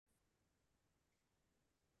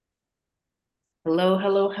Hello,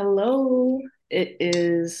 hello, hello. It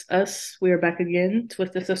is us. We are back again,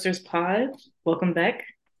 Twisted Sisters Pod. Welcome back.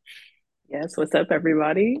 Yes, what's up,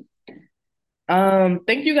 everybody?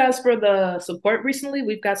 Thank you guys for the support recently.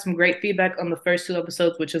 We've got some great feedback on the first two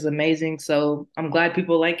episodes, which is amazing. So I'm glad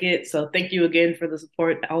people like it. So thank you again for the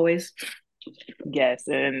support always. Yes,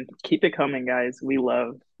 and keep it coming, guys. We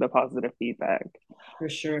love the positive feedback. For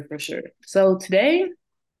sure, for sure. So today,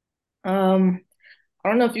 um, I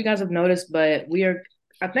don't know if you guys have noticed, but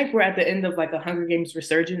I think we're at the end of like a Hunger Games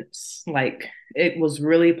resurgence. Like it was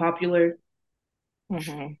really popular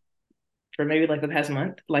Hmm. for maybe like the past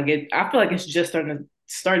month. I feel like it's just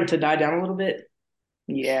starting to die down a little bit.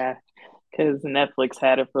 Yeah, because Netflix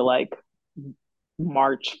had it for like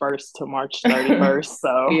March 1st to March 31st.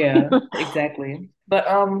 So, Yeah, exactly. But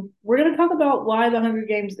we're gonna talk about why the Hunger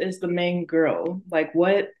Games is the main girl. Like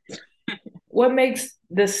what makes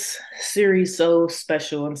this series so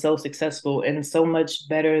special and so successful and so much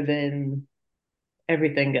better than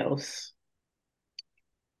everything else.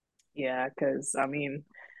 yeah, because I mean,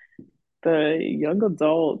 the young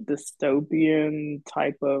adult dystopian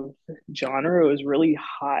type of genre was really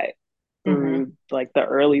hot Mm-hmm. through like the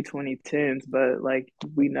early 2010s, but like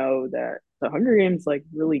we know that the Hunger Games like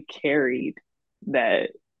really carried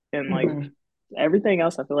that, and like Mm-hmm. everything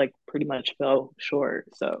else I feel like pretty much fell short.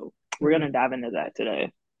 So we're Mm-hmm. gonna dive into that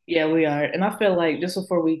today. Yeah, we are. And I feel like just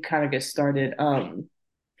before we kind of get started,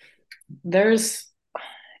 there's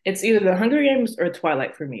it's either the Hunger Games or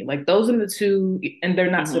Twilight for me. Like those are the two, and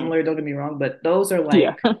they're not Hmm. similar, don't get me wrong, but those are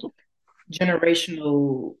Yeah. like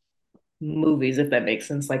generational movies, if that makes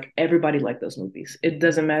sense. Like everybody liked those movies. It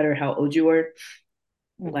doesn't matter how old you were.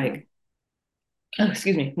 Hmm. Like, oh,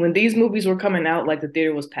 excuse me, when these movies were coming out, like the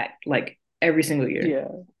theater was packed, like every single year. Yeah.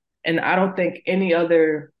 And I don't think any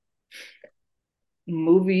other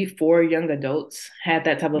movie for young adults had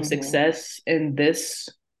that type of Hmm. success in this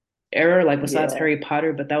era, like besides Yeah. Harry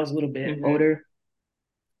Potter, but that was a little bit Hmm. older.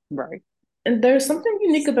 Right. And there's something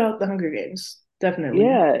unique about the Hunger Games, definitely.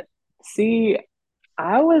 Yeah. See,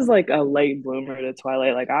 I was like a late bloomer to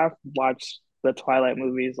Twilight. Like I watched the Twilight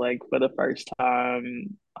movies like for the first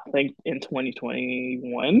time, I think in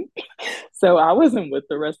 2021. So I wasn't with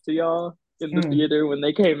the rest of y'all in the Mm. theater when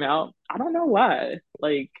they came out. I don't know why.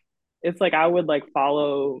 Like it's like I would like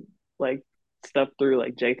follow like stuff through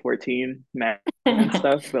like J14 Mag and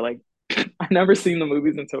stuff, but like I never seen the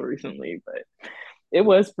movies until recently, but it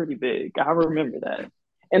was pretty big. I remember that. It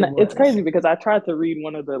And it's was. crazy because I tried to read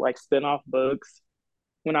one of the like spin-off books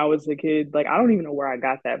when I was a kid. Like I don't even know where I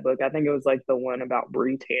got that book. I think it was like the one about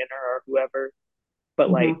Bree Tanner or whoever. But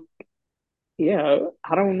like, Mhm. yeah,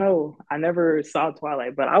 I don't know. I never saw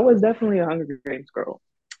Twilight, but I was definitely a Hunger Games girl.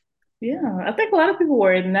 Yeah, I think a lot of people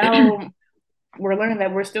were. And now we're learning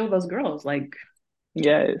that we're still those girls. Like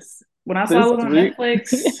Yes. when I saw This it was on week.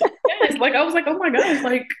 Netflix, yes, like I was like, oh my gosh,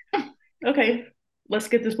 like okay, let's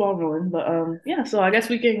get this ball rolling. But yeah, so I guess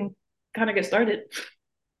we can kind of get started.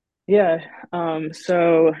 Yeah.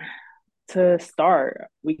 So to start,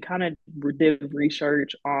 we kind of did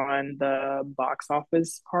research on the box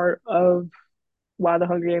office part of why the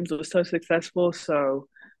Hunger Games was so successful. So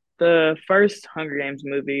the first Hunger Games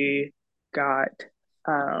movie got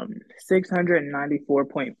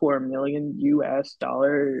 694.4 million US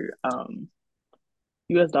dollars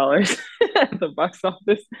at the box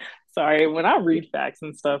office. Sorry, when I read facts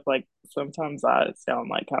and stuff, like sometimes I sound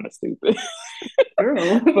like kind of stupid.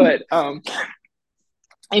 Girl. But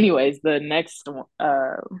anyways, the next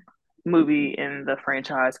movie in the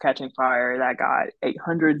franchise, Catching Fire, that got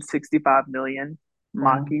 865 million.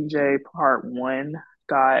 Wow. Mockingjay Part 1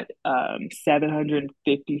 got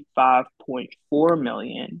 755.4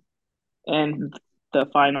 million. And the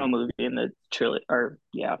final movie in the trilogy, or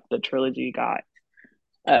yeah, the trilogy got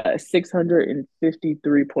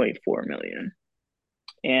 653.4 million.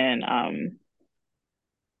 And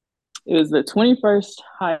it was the 21st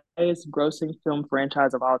highest grossing film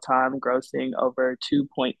franchise of all time, grossing over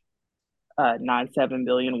 2.97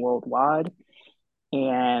 billion worldwide.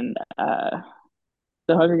 And the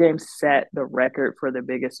Hunger Games set the record for the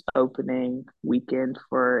biggest opening weekend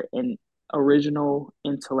for an original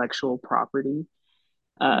intellectual property.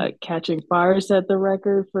 Catching Fire set the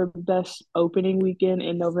record for best opening weekend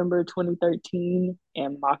in November 2013,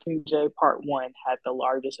 and Mockingjay Part 1 had the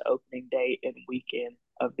largest opening day and weekend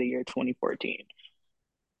of the year 2014.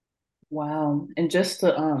 Wow. And just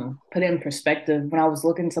to put it in perspective, when I was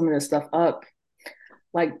looking some of this stuff up,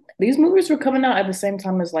 like these movies were coming out at the same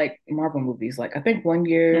time as like Marvel movies. Like I think one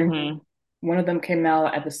year Mm-hmm. one of them came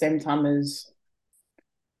out at the same time as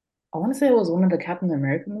I want to say it was one of the Captain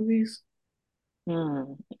America movies.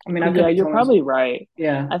 Hmm. I mean, I could Yeah, be you're totally, probably right.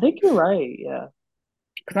 yeah, I think you're right. Yeah.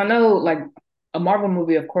 because I know like a Marvel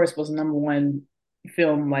movie, of course, was the number one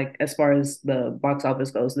film like as far as the box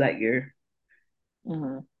office goes that year.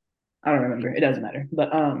 Hmm. I don't remember. It doesn't matter. But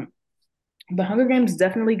the Hunger Games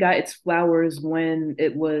definitely got its flowers when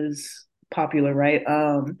it was popular, right?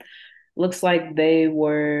 Looks like they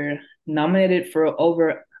were nominated for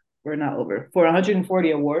over, or not over, for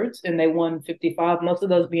 140 awards, and they won 55. Most of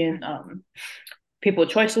those being People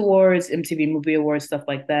Choice Awards, MTV Movie Awards, stuff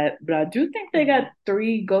like that. But I do think they got Hmm.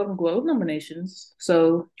 3 Golden Globe nominations,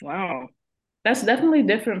 so Wow. that's definitely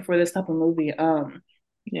different for this type of movie.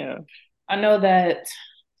 Yeah. I know that.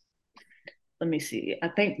 Let me see. I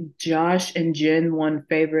think Josh and Jen won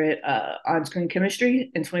favorite on-screen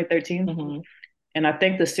chemistry in 2013, Hmm. and I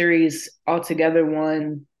think the series altogether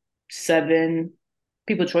won 7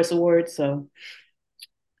 People Choice Awards. So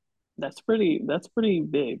That's pretty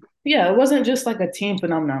big. yeah, it wasn't just like a team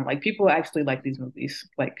phenomenon. Like people actually like these movies,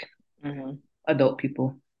 like Hmm. adult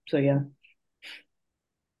people. So yeah.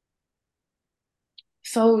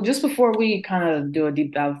 So just before we kind of do a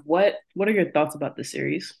deep dive, what are your thoughts about the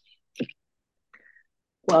series?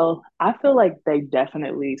 Well, I feel like they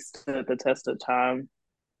definitely stood the test of time.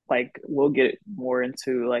 Like we'll get more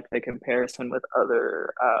into like the comparison with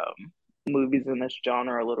other movies in this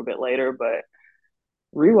genre a little bit later, but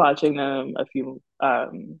rewatching them a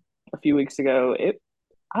few weeks ago, it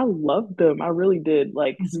I loved them. I really did.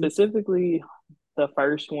 Like Mhm. specifically the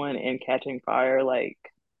first one in Catching Fire, like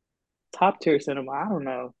top tier cinema. I don't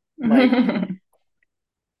know. Like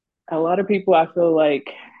a lot of people, I feel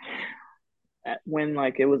like when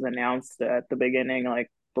like it was announced at the beginning, like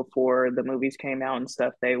before the movies came out and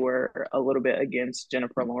stuff, they were a little bit against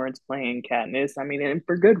Jennifer Lawrence playing Katniss. I mean, and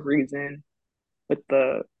for good reason with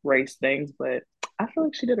the race things, but I feel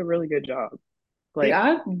like she did a really good job. See, Like,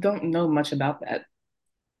 I don't know much about that.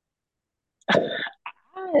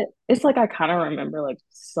 it's like I kind of remember like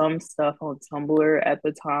some stuff on Tumblr at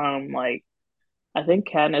the time. Like, I think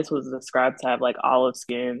Katniss was described to have like olive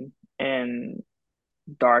skin and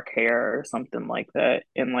dark hair or something like that.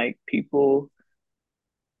 And like people,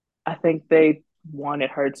 I think they wanted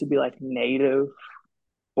her to be like native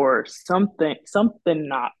or something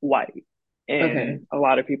not white. Okay. And a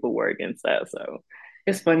lot of people were against that. So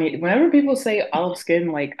It's funny. Whenever people say olive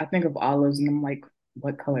skin, like I think of olives and I'm like,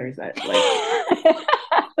 what color is that?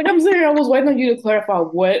 Like I'm sitting here, I was waiting on you to clarify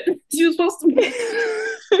what she was supposed to be.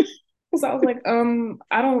 Because I was like,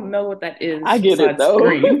 I don't know what that I is get it besides though.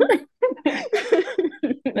 green.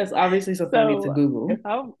 That's obviously something I need to So Google. if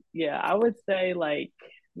I yeah, I would say like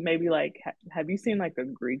maybe like have you seen like a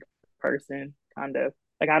Greek person kind of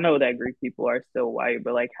like I know that Greek people are still white,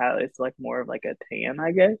 but like how it's like more of like a tan,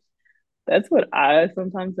 I guess. That's what I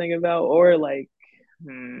sometimes think about, or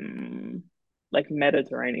hmm, like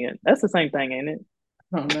Mediterranean. That's the same thing, ain't it?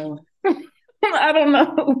 I don't know. I don't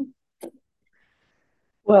know.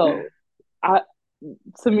 Well, I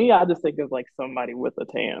to me, I just think of like somebody with a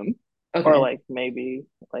tan, or Okay. like maybe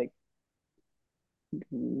like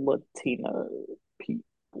Latina people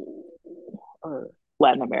or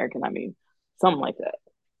Latin American. I mean, something like that.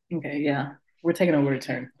 Okay. Yeah. We're taking a weird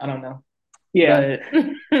turn. I don't know. Yeah.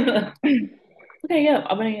 But okay, yeah.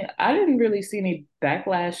 I mean, I didn't really see any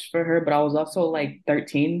backlash for her, but I was also like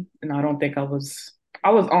 13, and I don't think I was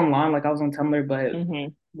online, like I was on Tumblr, but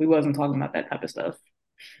Hmm. we wasn't talking about that type of stuff.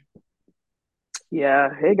 Yeah,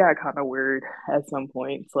 it got kind of weird at some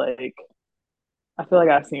points. Like, I feel like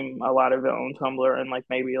I've seen a lot of it on Tumblr and like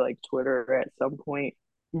maybe like Twitter at some point.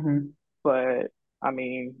 Hmm. But I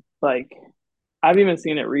mean, like, I've even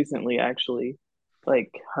seen it recently, actually.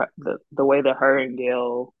 Like the way that her and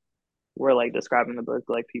Gail were like describing the book,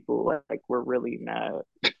 like people like were really mad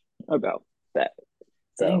about that.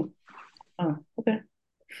 So, Dang. Oh, okay.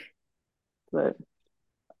 but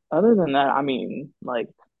other than that, I mean, like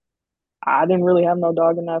I didn't really have no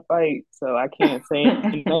dog in that fight, so I can't say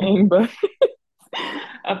anything. But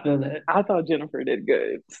I feel that. I thought Jennifer did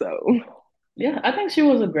good. So, Yeah, I think she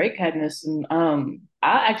was a great Katniss, and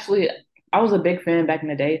I was a big fan back in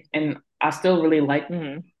the day, and I still really like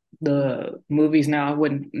mhm. the movies now. I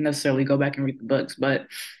wouldn't necessarily go back and read the books, but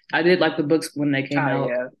I did like the books when they came Ah, out.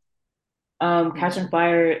 yeah, Catching mhm.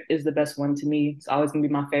 Fire is the best one to me. It's always gonna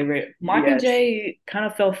be my favorite. Yes, Mockingjay kind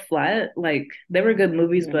of fell flat. Like they were good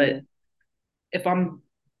movies, but mhm. if I'm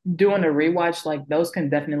doing a rewatch, like those can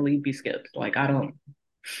definitely be skipped. Like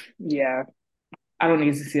Yeah, I don't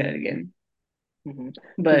need to see that again. because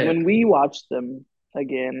But when we watched them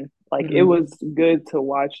again, like it mhm, was good to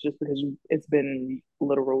watch just because it's been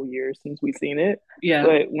literal years since we seen it. yeah,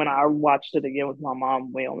 But when I watched it again with my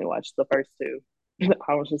mom, we only watched the first two.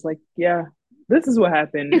 I was just like, yeah, this is what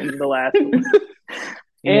happened in the last one.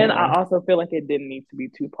 And Yeah, I also feel like it didn't need to be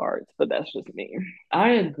two parts, but that's just me.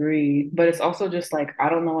 I agree. But it's also just like, I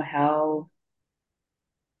don't know how.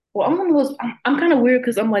 Well, I'm one of those, I'm kind of weird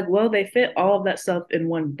because I'm like, well, they fit all of that stuff in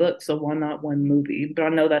one book, so why not one movie? But I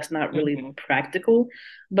know that's not really Hmm. practical.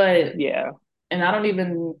 But, Yeah, and I don't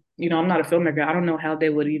even, I'm not a filmmaker. I don't know how they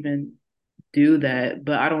would even do that,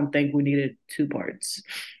 but I don't think we needed two parts.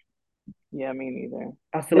 yeah, me neither.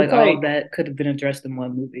 I feel like It's all of like, that could have been addressed in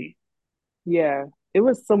one movie. yeah, it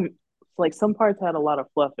was some parts had a lot of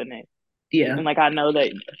fluff in it, Yeah. and like I know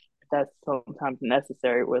that that's sometimes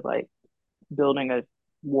necessary with like building a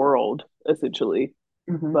world essentially,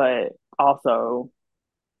 Hmm. but also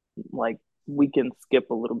like we can skip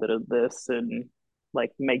a little bit of this and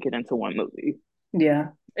like make it into one movie. Yeah.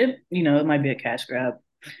 It might be a cash grab,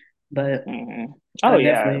 but Hmm. I Oh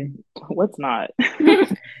yeah, definitely, what's not?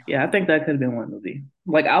 yeah, I think that could have been one movie.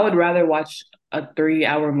 Like, I would rather watch a 3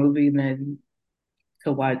 hour movie than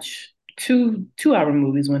to watch two-hour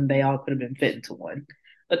movies when they all could have been fit into one.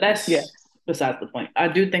 But Yes. that's besides the point. I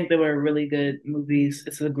do think they were really good movies.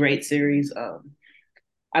 It's a great series.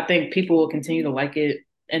 I think people will continue to like it.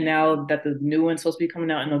 And now that the new one's supposed to be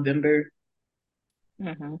coming out in November,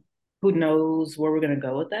 Hmm. who knows where we're gonna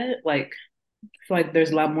go with that? Like, I feel like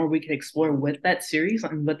there's a lot more we can explore with that series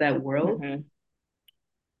and with that world. Hmm.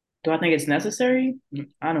 Do I think it's necessary?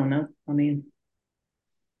 I don't know. I mean,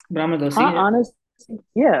 but I'm gonna go I see honestly,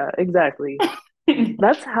 yeah, exactly. it.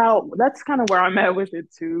 That's kind of where I'm at with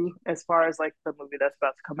it too, as far as like the movie that's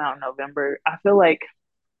about to come out in November. I feel like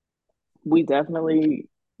we definitely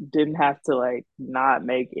didn't have to like not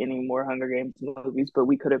make any more Hunger Games movies, but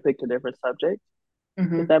we could have picked a different subject, if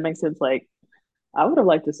Hmm. that makes sense. Like I would have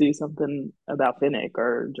liked to see something about Finnick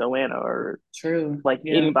or Joanna or True. like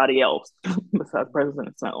Yeah. anybody else besides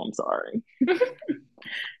President Snow. I'm sorry.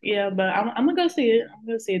 Yeah, but I'm gonna go see it. I'm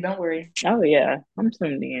gonna see it. Don't worry. Oh yeah, I'm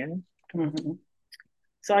tuned in. Hmm.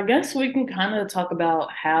 So I guess we can kind of talk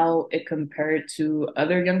about how it compared to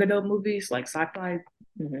other young adult movies like sci-fi,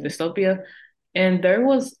 Hmm. dystopia, and there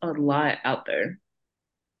was a lot out there.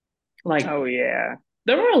 Like Oh yeah.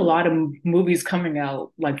 there were a lot of movies coming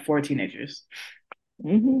out like for teenagers,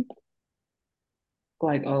 Hmm.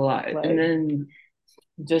 like a lot. And Like then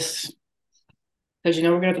just because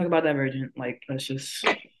we're gonna talk about Divergent, like let's just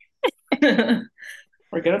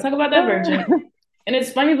we're gonna talk about Divergent. And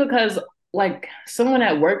it's funny because like someone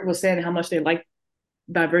at work was saying how much they like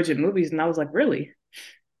Divergent movies, and I was like, really?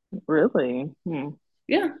 really? Hmm.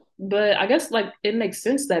 Yeah. But I guess like it makes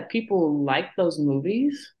sense that people like those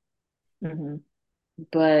movies, Hmm.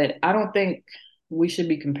 but I don't think we should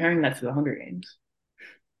be comparing that to the Hunger Games.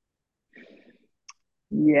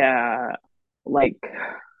 Yeah. Like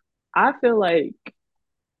I feel like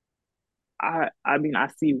I mean I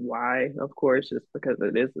see why, of course, just because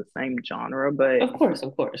it is the same genre, but Of course,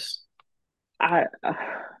 of course. I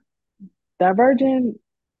Divergent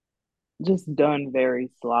just done very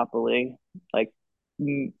sloppily. Like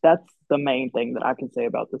that's the main thing that I can say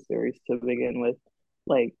about the series to begin with.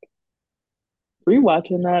 Like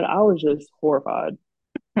rewatching that, I was just horrified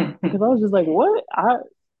because I was just like, what?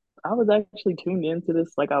 I was actually tuned into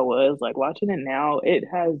this like I was like watching it now. It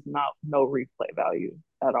has not no replay value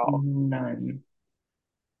at all. None.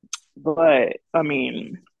 But I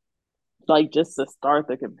mean, like just to start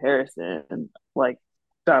the comparison, like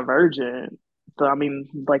Divergent. So I mean,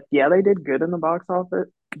 like yeah, they did good in the box office,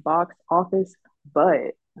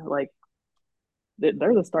 but like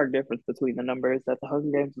there's a stark difference between the numbers that the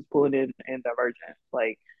Hunger Games was pulling in and Divergent.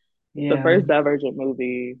 Like the Yeah. first Divergent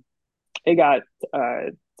movie, it got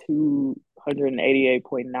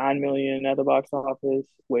 288.9 million at the box office,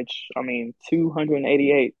 which I mean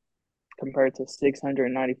 288 compared to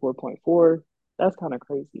 694.4. That's kind of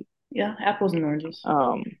crazy. Yeah. Apples and oranges.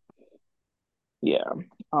 Um, yeah.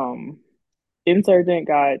 Um, Insurgent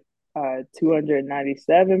got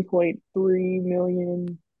 297.3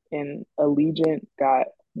 million, and Allegiant got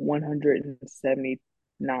 179.2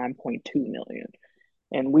 million.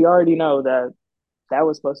 And we already know that that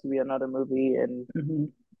was supposed to be another movie, and Hmm.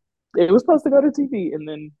 it was supposed to go to TV, and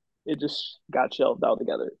then it just got shelved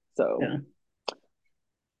altogether. So Yeah.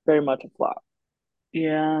 very much a flop.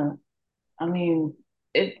 Yeah. I mean,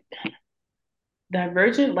 it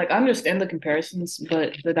Divergent, like I understand the comparisons,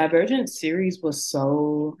 but the Divergent series was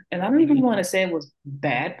so, and I don't even want to say it was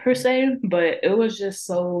bad per se, but it was just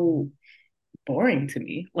so boring to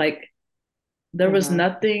me. Like there was Mm-hmm.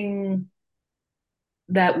 nothing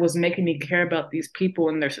that was making me care about these people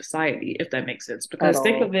in their society, if that makes sense. At Because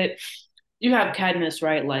think all. of it, you have Katniss,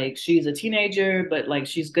 right? Like she's a teenager, but like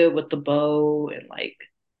she's good with the bow and like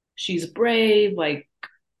she's brave. Like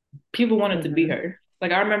people wanted to be Mm-hmm. her.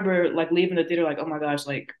 Like I remember like leaving the theater like, oh my gosh,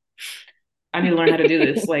 like I need to learn how to do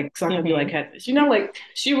this, like so I can be like Mm-hmm. Katniss. You know, like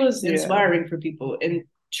she was Yeah. inspiring for people. And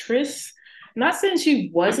Triss, not saying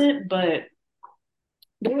she wasn't, but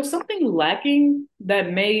there was something lacking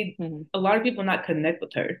that made Mm-hmm. a lot of people not connect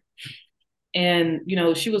with her. And you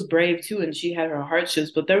know, she was brave too, and she had her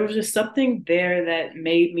hardships, but there was just something there that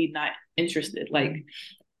made me not interested. Like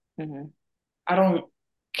Mm-hmm. I don't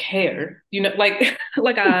care, you know, like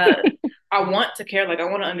like I want to care, like I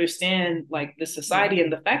want to understand like the Yeah. society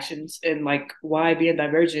and the factions and like why being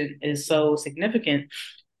divergent is so significant.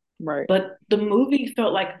 Right. But the movie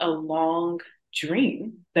felt like a long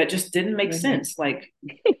dream that just didn't make Mm-hmm. sense. Like,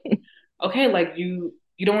 okay, like you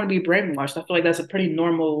don't want to be brainwashed. I feel like that's a pretty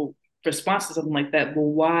normal response to something like that. Well,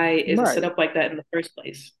 why is it set Right. up like that in the first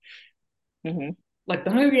place? Mm-hmm. Like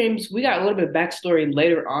the Hunger Games, we got a little bit of backstory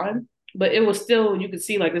later on, but it was still you could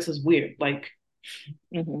see like this is weird. Like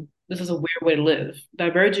Mm-hmm. this is a weird way to live.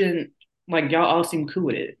 Divergent, like y'all all seem cool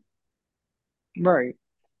with it. Right.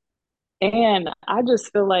 And I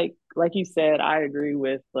just feel like you said, I agree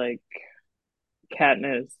with like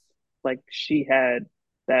Katniss. Like she had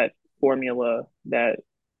that formula that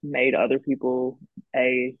made other people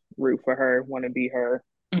a root for her, want to be her.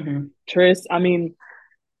 Mm-hmm. Triss, I mean,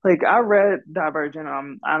 like I read Divergent,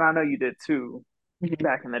 and I know you did too Mm-hmm.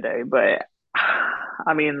 back in the day, but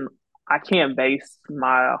I mean, I can't base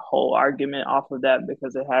my whole argument off of that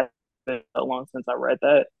because it has been so long since I read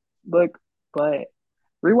that book. But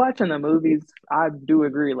rewatching the movies, I do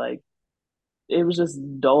agree. Like it was just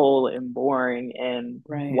dull and boring, and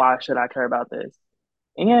Right. why should I care about this?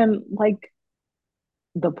 And like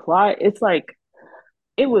the plot, it's like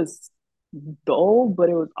it was dull, but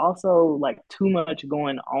it was also like too much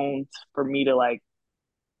going on for me to like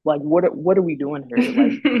what are we doing here?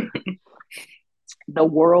 Like the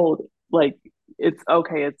world, like it's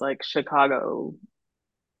okay, it's like Chicago.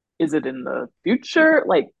 Is it in the future?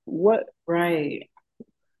 Like what Right.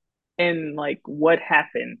 and like what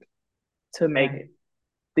happened to make Right.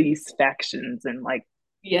 these factions and like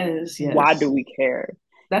Yes, why do yes. we care?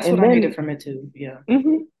 That's what And I hated then from it too. Yeah.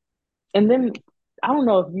 mhm. And then I don't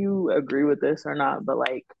know if you agree with this or not, but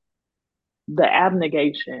like the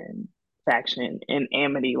abnegation faction and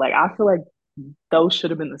Amity, like I feel like those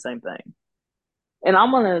should have been the same thing. And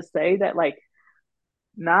I'm gonna say that like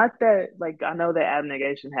not that like I know that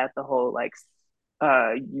abnegation has the whole like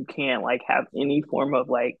you can't like have any form of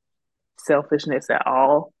like selfishness at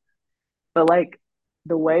all. But like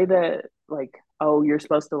the way that like oh you're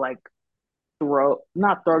supposed to like throw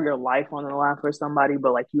your life on the line for somebody,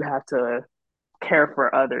 but like you have to care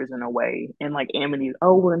for others in a way. And like Amity,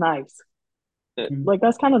 oh we're nice. Mhm. Like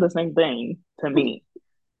that's kind of the same thing to me.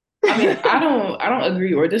 I mean, I don't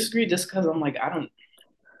agree or disagree just because I'm like I don't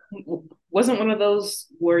wasn't one of those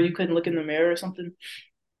where you couldn't look in the mirror or something.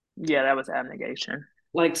 Yeah, that was abnegation.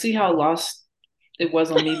 Like, see how lost it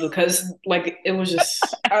was on me because like it was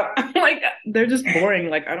just I'm like they're just boring.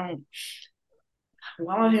 Like I don't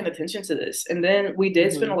why am I paying attention to this? And then we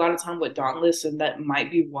did spend a Mm-hmm. lot of time with Dauntless, and that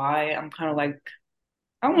might be why I'm kind of like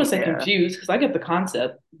I don't want to say Yeah. confused because I get the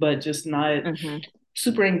concept, but just not Mm-hmm.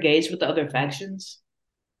 super engaged with the other factions.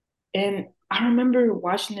 And I remember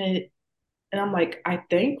watching it and I'm like, I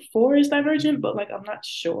think four is Divergent, but like I'm not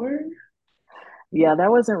sure. Yeah, that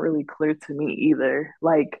wasn't really clear to me either.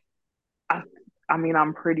 Like I I mean,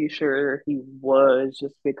 I'm pretty sure he was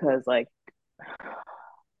just because like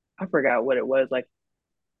I forgot what it was, like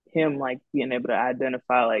him like being able to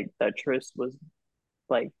identify like that Triss was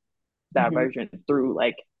like Mm-hmm. divergent through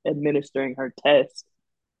like administering her test.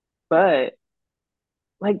 But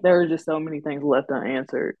like there were just so many things left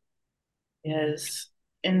unanswered. Yes.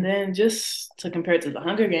 And then just to compare it to the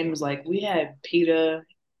Hunger Games, like we had PETA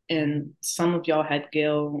and some of y'all had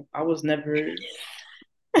Gail. I was never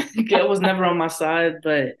Gail was never on my side,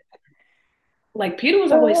 but like Peter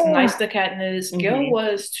was always nice to Katniss. Gail Mm-hmm.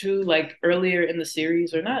 was too like earlier in the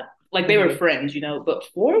series or not like they were Mm-hmm. friends, you know, but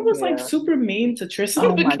Four was like Yeah. super mean to Tristan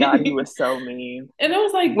in Oh the my God, he beginning. was so mean. And I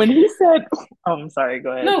was like, When he said, oh, I'm sorry,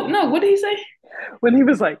 go ahead. no, no, what did he say? When he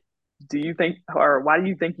was like, do you think, or why do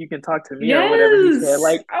you think you can talk to me or whatever he said? Yes.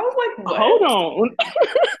 Like, I was like, hold what? on.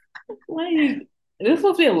 Like, is this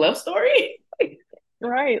supposed to be a love story?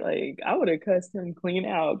 Right. Like, I would have cussed him clean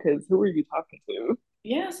out because who are you talking to?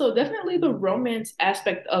 Yeah, so definitely the romance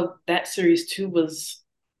aspect of that series too was,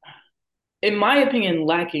 in my opinion,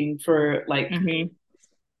 lacking for like Mm-hmm.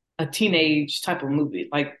 a teenage type of movie.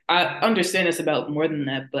 Like I understand it's about more than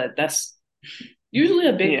that, but that's usually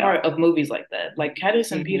a big Yeah. part of movies like that. Like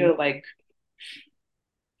Caddice and Mm-hmm. Peter, like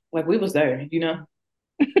we was there, you know?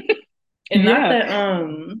 And not Yeah. that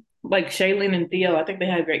like Shailene and Theo, I think they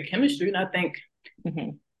had great chemistry, and I think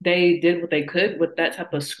Hmm. they did what they could with that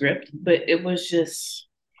type of script. But it was just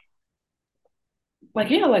like,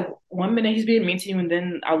 yeah, like one minute he's being mean to you, and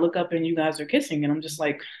then I look up and you guys are kissing, and I'm just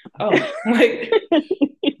like, oh, like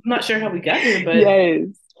I'm not sure how we got here, but Yes,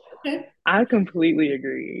 okay. I completely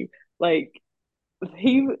agree. Like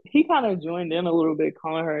he kind of joined in a little bit,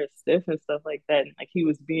 calling her stiff and stuff like that. And, like he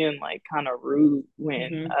was being like kind of rude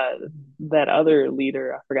when Hmm. that other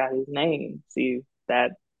leader, I forgot his name. See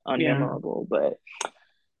that Yeah, unmemorable, but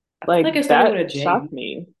I feel like like it started that with a J. shocked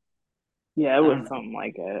me. Yeah, it I was don't know. something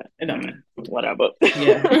like that. It don't matter. Whatever.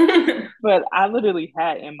 Yeah. But I literally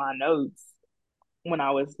had in my notes when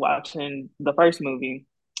I was watching the first movie,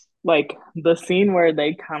 like the scene where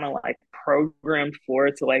they kind of like programmed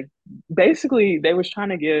forward to like basically they was trying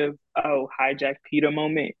to give hijack Peter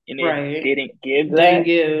moment and it Right. didn't give Didn't that.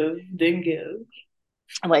 give. Didn't give.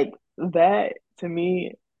 Like that to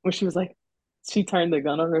me, when she was like, she turned the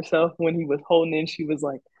gun on herself when he was holding in, she was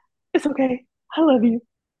like, "It's okay, I love you."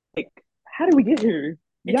 Like, how did we get here?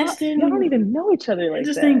 It just Y'all don't didn't. even know each other It like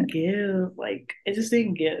just that. didn't give. Like it just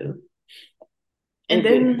didn't give. And It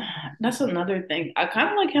then didn't. that's another thing. I kind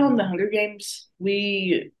of like how in the Hunger Games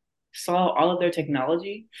we saw all of their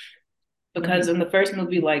technology because Mm-hmm. in the first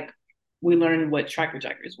movie, like we learned what tracker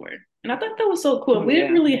jackers were, and I thought that was so cool. And we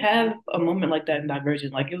didn't Yeah. really have a moment like that in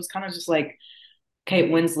Divergent. Like it was kind of just like Kate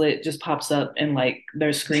Winslet just pops up and like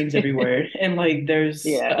there's screens everywhere, and like there's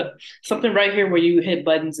Yeah. something right here where you hit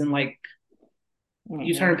buttons and like you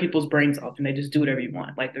Mm-hmm. turn people's brains off and they just do whatever you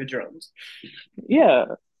want, like they're drones. Yeah.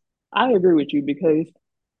 I agree with you because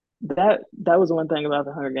that was one thing about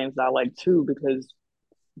the Hunger Games that I liked too, because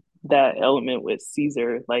that element with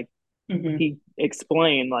Caesar, like Hmm. he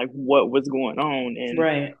explained like what was going on, and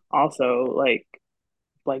Right. also like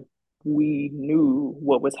we knew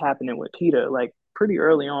what was happening with Peter like pretty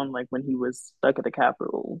early on, like when he was stuck at the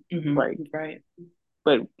Capitol, Hmm. like Right.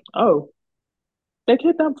 but oh they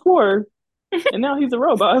kidnapped four and now he's a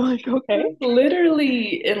robot. Like okay.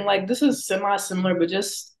 Literally, and like this is semi similar, but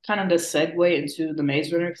just kind of the segue into the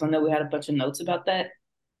Maze Runner because I know we had a bunch of notes about that.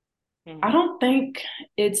 I Mm-hmm. don't think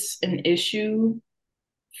it's an issue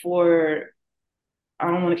for, I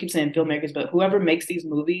don't want to keep saying filmmakers, but whoever makes these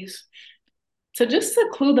movies to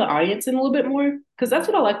clue the audience in a little bit more. Because that's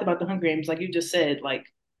what I liked about the Hunger Games. Like you just said, like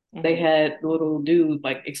they Mm-hmm. had the little dude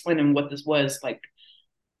like explaining what this was. Like,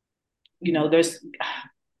 there's,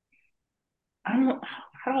 I don't know,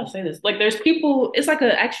 how do I say this? Like there's people, it's like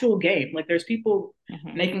an actual game. Like there's people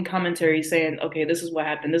Mm-hmm. making commentary saying, okay, this is what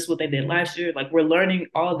happened. This is what they did last year. Like we're learning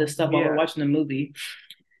all this stuff while we're Yeah. watching the movie.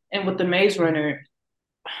 And with the Maze Runner,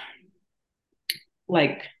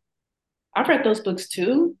 like I've read those books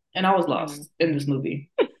too, and I was Mm-hmm. lost in this movie.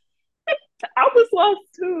 I was lost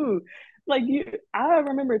too. Like you, I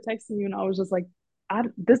remember texting you, and I was just like,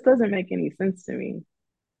 this doesn't make any sense to me."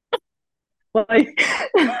 Like,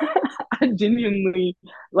 I genuinely,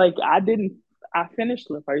 like, I didn't. I finished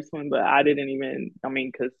the first one, but I didn't even. I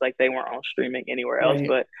mean, because like they weren't on streaming anywhere else. Right.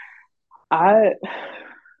 But I,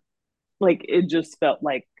 like, it just felt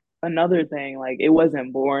like another thing. Like, it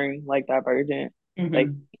wasn't boring like Divergent. Like,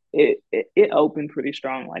 Mm-hmm. it opened pretty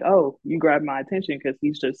strong. Like, oh, you grabbed my attention because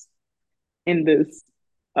he's just in this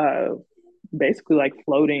uh basically like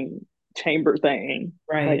floating chamber thing,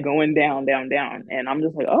 like Right. going down, down, down. And I'm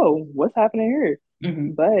just like, oh, what's happening here?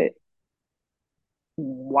 Mm-hmm. But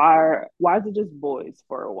why is it just boys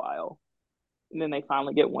for a while? And then they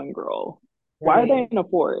finally get one girl. Why are they Right. in a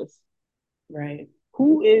forest? Right.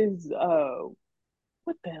 Who is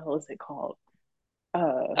what the hell is it called?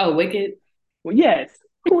 Oh, Wicked. Well, yes.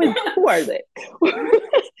 Who are they?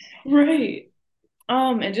 Right.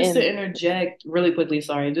 And just to And interject really quickly,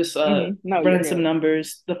 sorry, just no, you're running some good.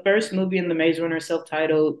 numbers. The first movie in the Maze Runner,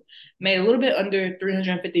 self-titled, made a little bit under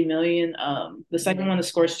 350 million. The second Mm-hmm. one, The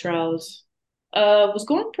Scorch Trials, was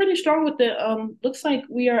going pretty strong with it. Looks like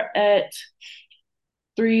we are at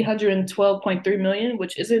 312.3 million,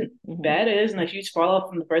 which isn't Mm-hmm. bad. It isn't a huge fall off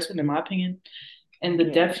from the first one, in my opinion. And The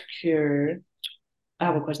Yeah. Death Cure, I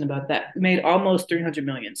have a question about that. Made almost 300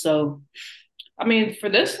 million. So I mean, for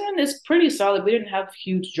this one, it's pretty solid. We didn't have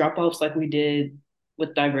huge drop offs like we did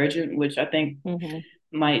with Divergent, which I think Mm-hmm.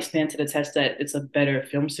 might stand to the test that it's a better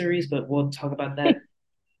film series, but we'll talk about that. I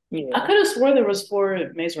Yeah. could have swore there was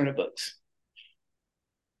four Maze Runner books.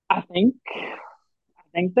 I think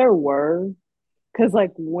there were, because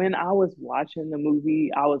like when I was watching the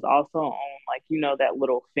movie, I was also on like that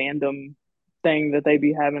little fandom thing that they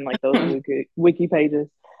be having, like those wiki pages.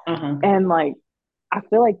 Uh-huh. And like I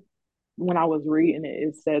feel like when I was reading it,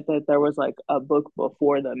 it said that there was like a book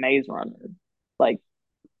before the Maze Runner. Like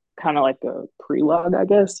kind of like a prelogue, I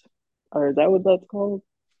guess, or is that what that's called?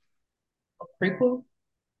 Prequel.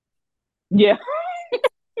 Yeah,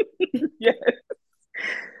 yeah.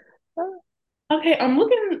 Okay, I'm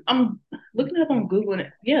looking up on Google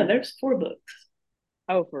and yeah, there's 4 books.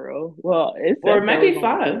 Oh, for real? Well, it Or it said might there was be only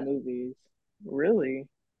four 5. movies. Really?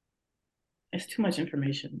 It's too much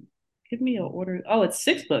information. Give me an order. Oh, it's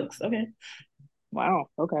 6 books. Okay. Wow.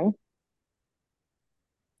 Okay.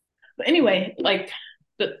 But anyway, like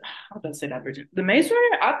I was about to say Divergent. The Maze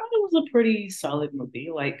Runner, I thought it was a pretty solid movie.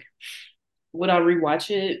 Like, would I rewatch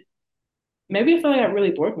it? Maybe if I got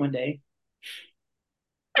really bored one day.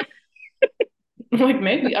 Like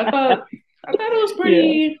maybe. I thought it was Yeah.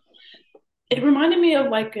 pretty. It reminded me of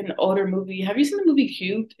like an older movie. Have you seen the movie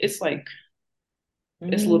Cubed? It's a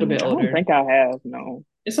little bit I don't older. think I have. No.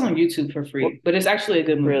 It's on YouTube for What? free, but it's actually a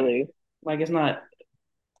good movie. Really? Like it's not,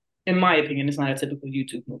 in my opinion, it's not a typical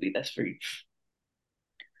YouTube movie that's free.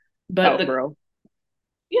 But Oh, the bro.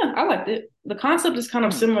 yeah, I liked it. The concept is kind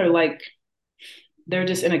of Mm. similar. Like they're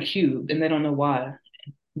just in a cube and they don't know why,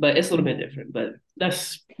 but it's a little bit Mhm. different. But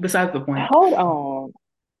that's besides the point. Hold on.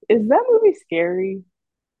 Is that movie scary?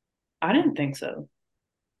 I didn't think so.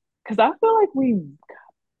 Because I feel like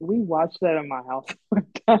we watched that in my house one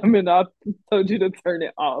time, and I told you to turn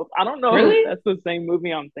it off. I don't know if Really? that's the same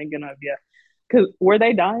movie I'm thinking of. Yeah. Because were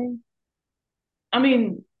they dying? I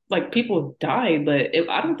mean, like people died, but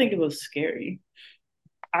I don't think it was scary.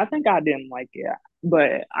 I think I didn't like it,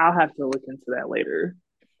 but I'll have to look into that later.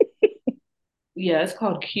 Yeah, it's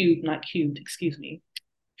called Cube, not Cubed. Excuse me.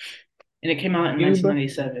 And it came out in Cube.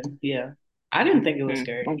 1997. Yeah, I didn't think it was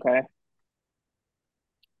scary. Okay.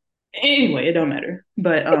 Anyway, it don't matter.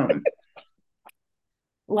 But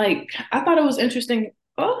like I thought it was interesting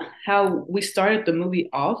how we started the movie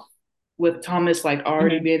off with Thomas like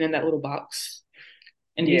already Hmm. being in that little box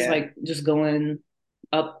and he's Yeah. like just going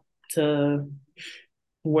up to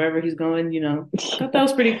wherever he's going, you know. I thought that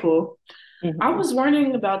was pretty cool. I Hmm. was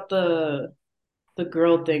wondering about the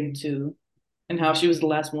girl thing too and how she was the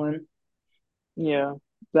last one. Yeah.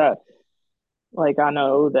 That like I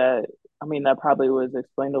know that I mean that probably was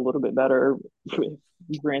explained a little bit better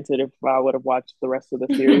granted if I would have watched the rest of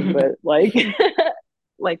the series, but like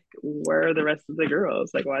like where are the rest of the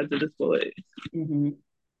girls? Like why is it just boys? Hmm.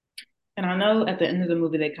 And I know at the end of the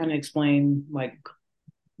movie they kind of explain like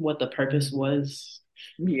what the purpose was,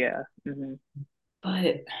 Yeah. Hmm.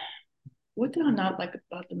 but what did I not like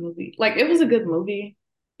about the movie? Like it was a good movie.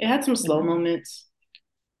 It had some slow Hmm. moments,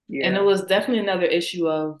 and it Yeah. was definitely another issue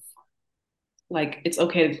of like it's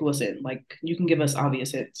okay to clue us in. Like you can give us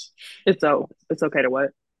obvious hints, It's okay to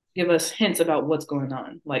what? give us hints about what's going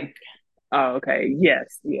on. Like Oh, okay.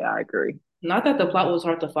 Yes. Yeah, I agree. not that the plot was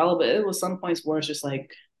hard to follow, but it was some points where it's just like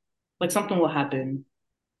something will happen,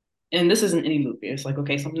 and this isn't any movie. It's like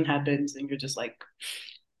okay, something happens, and you're just like,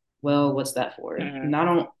 well, what's that for? Hmm. And I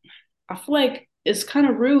don't. I feel like it's kind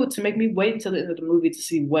of rude to make me wait until the end of the movie to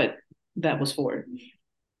see what that was for.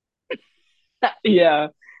 Yeah.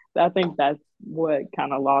 I think that's what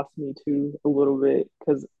kind of lost me too a little bit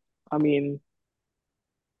because I mean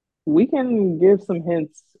we can give some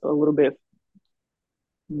hints a little bit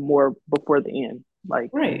more before the end. Like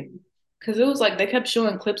Right. Because it was like they kept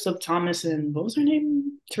showing clips of Thomas and what was her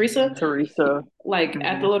name? Teresa, Teresa. like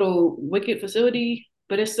at the Hmm. little Wicked facility.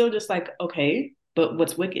 But it's still just like, okay, but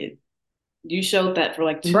what's Wicked? You showed that for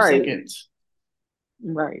like two Right, seconds.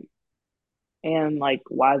 right. And like,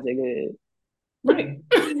 why is it good? Right.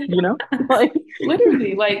 You know, like,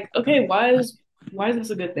 Literally, like, okay, why is this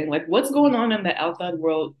a good thing? Like, what's going on in the outside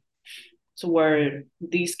world to where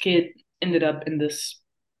these kids ended up in this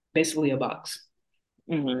basically a box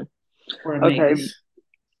hmm. or a Okay. maze?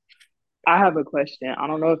 I have a question. I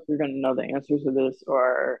don't know if you're gonna know the answer to this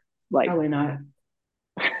or like, Probably not.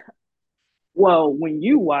 well, when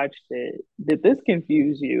you watched it, did this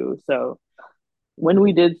confuse you? So when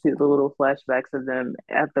we did see the little flashbacks of them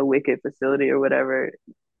at the Wicked facility or whatever,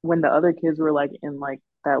 when the other kids were like in like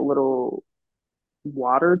that little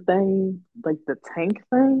water thing, like the tank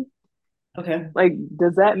thing, Okay. like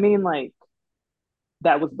does that mean like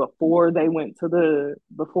that was before they went to the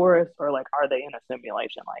forest, or like are they in a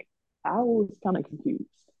simulation? Like I was kind of confused.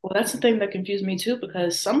 Well, that's the thing that confused me too,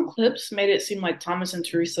 because some clips made it seem like Thomas and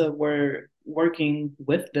Teresa were working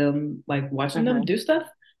with them, like watching them Hmm. do stuff.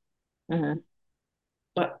 Hmm.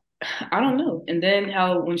 But I don't know. And then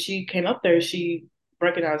how when she came up there, she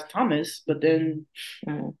recognized Thomas, but then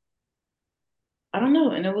Hmm. I don't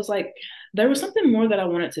know. And it was like there was something more that I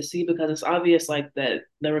wanted to see because it's obvious like that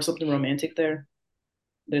there was something romantic there.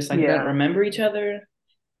 There's like they don't Yeah. remember each other,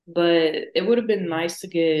 but it would have been nice to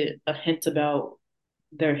get a hint about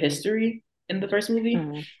their history in the first movie.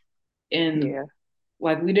 Hmm. And Yeah.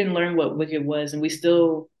 like we didn't learn what Wicked was, and we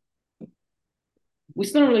still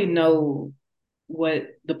don't really know what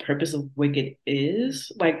the purpose of Wicked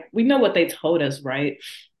is. Like we know what they told us, right?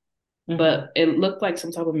 Hmm. But it looked like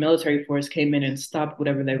some type of military force came in and stopped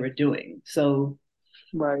whatever they were doing. So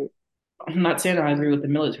Right. I'm not saying I agree with the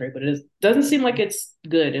military, but doesn't seem like it's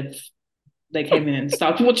good if they came in and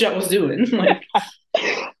stopped what y'all was doing. Like,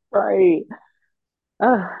 Right.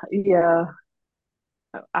 Yeah.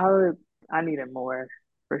 I would. I needed more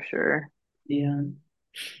for sure. yeah.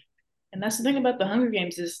 And that's the thing about the Hunger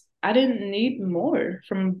Games is I didn't need more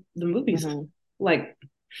from the movies. Hmm. Like,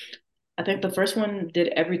 I think the first one did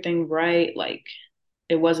everything right. Like,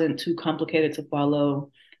 it wasn't too complicated to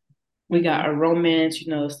follow. We got Hmm. a romance,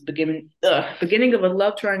 it's the beginning of a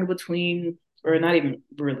love triangle between, or not even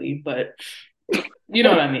really, but you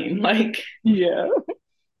know what I mean. Like Yeah.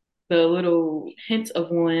 the little hint of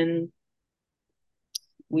one.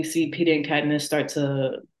 We see Peter and Katniss start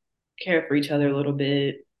to care for each other a little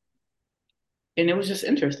bit, and it was just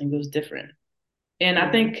interesting. It was different, and I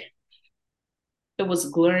Hmm. think it was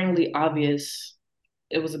glaringly obvious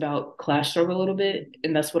it was about class struggle a little bit,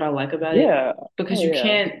 and that's what I like about it Yeah. because Oh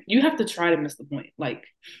yeah. you have to try to miss the point. Like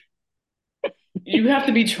you have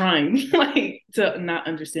to be trying like to not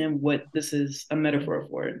understand what this is a metaphor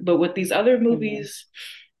for. But with these other Hmm. movies,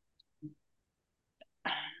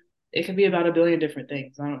 it could be about a billion different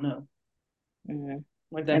things. I don't know. Hmm.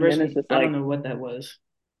 Like that And then it's version, just I don't like, know what that was.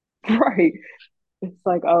 right. It's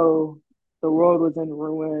like, oh, the world was in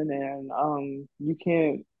ruin, and you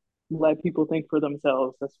can't let people think for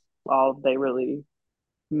themselves. That's all they really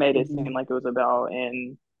made it seem Mm-hmm. like it was about.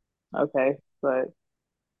 And okay, but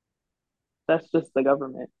that's just the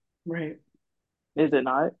government, Right. is it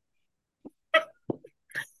not?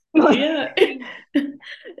 Yeah.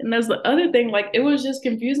 And that's the other thing. Like, it was just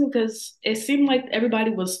confusing because it seemed like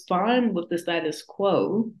everybody was fine with the status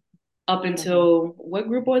quo up Hmm. until what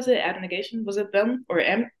group was it? Abnegation? Was it them or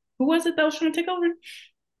who was it that was trying to take over?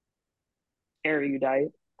 Erudite.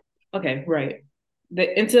 Okay, right.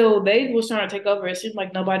 Until they was trying to take over, it seemed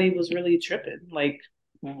like nobody was really tripping. Like,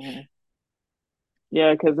 Hmm.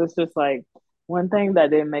 Yeah, because it's just like one thing that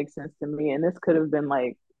didn't make sense to me, and this could have been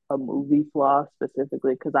like a movie flaw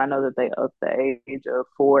specifically, because I know that they upped the age of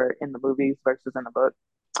 4 in the movies versus in the book.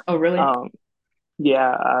 oh, really? Um,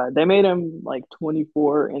 yeah, they made him like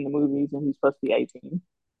 24 in the movies, and he's supposed to be 18.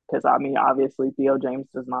 Because I mean, obviously, Theo James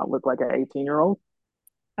does not look like an 18-year-old,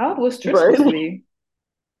 How old was Trish but supposed to be?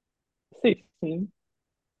 16.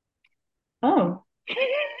 Oh,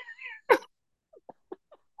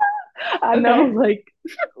 I know, okay. like,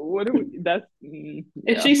 what do we? That's Is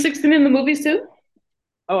yeah. she 16 in the movies too?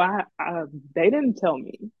 Oh, they didn't tell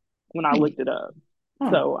me when I Hmm. looked it up,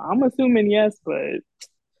 Oh, so I'm assuming yes, but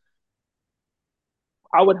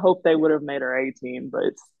I would hope they would have made her 18.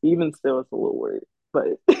 But even still, it's a little weird. But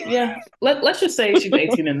yeah. Let's just say she's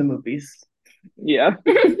 18 in the movies. yeah,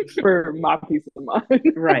 for my peace of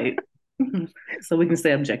mind. Right. So we can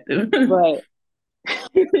stay objective. But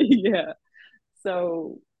yeah,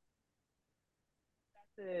 so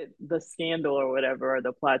the scandal or whatever, or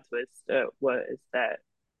the plot twist was that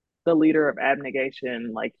the leader of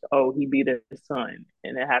abnegation, like, oh, he beat his son,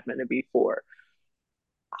 and it happened to be 4.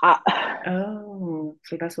 I, Oh,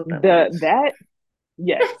 so that's what that the was. that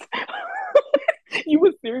yes, you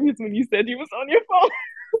were serious when you said you was on your phone.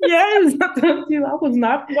 Yes, I told you I was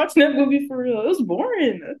not watching that movie for real. It was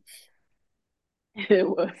boring. It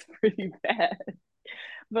was pretty bad,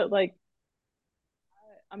 but like,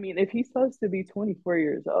 I mean, if he's supposed to be 24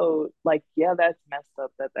 years old, like, yeah, that's messed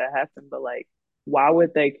up that that happened, but like, why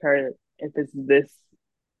would they care if it's this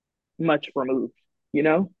much removed? You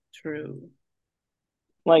know, True.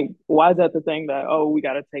 like, why is that the thing that, oh, we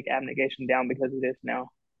got to take abnegation down because of this now?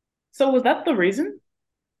 So was that the reason?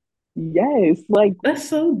 Yes, like, That's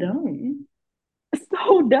so dumb.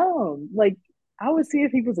 so dumb. Like, I would see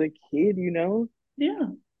if he was a kid, you know? Yeah.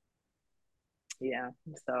 Yeah.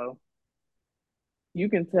 So you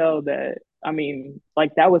can tell that, I mean,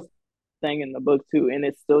 like, that was thing in the book too, and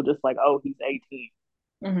it's still just like, oh, he's 18.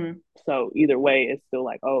 Hmm. So either way, it's still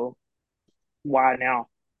like, oh, why now?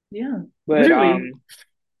 Yeah. But Literally.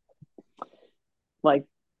 like,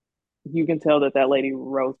 you can tell that that lady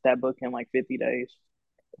wrote that book in like 50 days.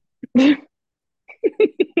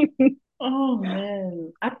 Oh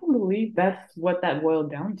man, I can't believe that's what that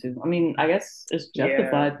boiled down to. I mean, I guess it's Yeah.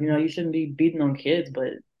 justified. You shouldn't be beating on kids,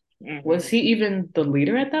 but was Hmm. he even the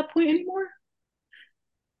leader at that point anymore?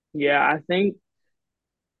 Yeah,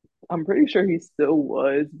 I'm pretty sure he still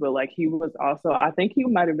was, but like, he was also, I think he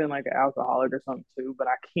might have been like an alcoholic or something too, but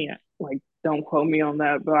I can't, like, don't quote me on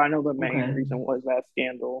that. But I know the main Okay. reason was that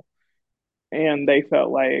scandal. and they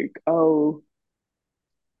felt like, oh,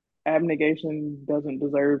 abnegation doesn't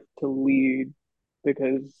deserve to lead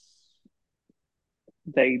because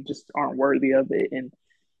they just aren't worthy of it, and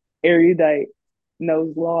erudite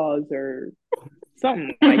knows laws or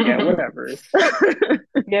something like that, Yeah, whatever.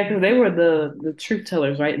 because they were the truth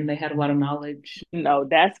tellers, right? And they had a lot of knowledge. No,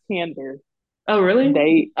 that's candor. Oh, really?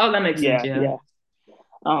 They, Oh, that makes sense. yeah, Yeah. yeah.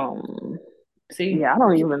 Um, See, yeah, I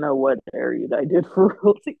don't even know what erudite did for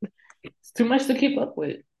real. it's too much to keep up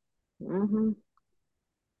with. Hmm.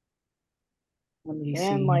 Let me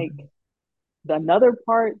And see. like another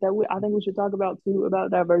part that I think we should talk about too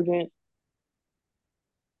about Divergent.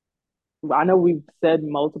 I know we've said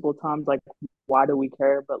multiple times like why do we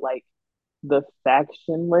care, but like the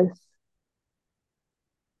faction list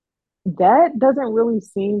that doesn't really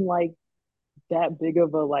seem like that big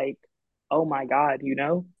of a like oh my god, you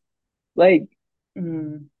know? Like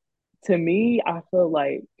Mm, to me, I feel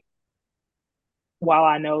like while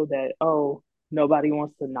I know that oh nobody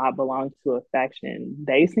wants to not belong to a faction,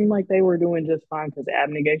 they seem like they were doing just fine because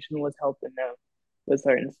abnegation was helping them with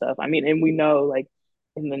certain stuff. I mean, and we know like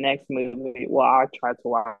in the next movie, well, I tried to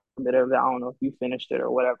watch a bit of it. I don't know if you finished it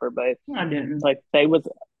or whatever, but I didn't. like they was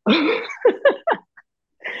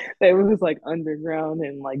they was like underground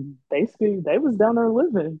and like basically they was down there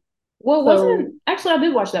living. Well, So wasn't actually I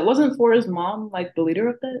did watch that. Wasn't Forrest's mom like the leader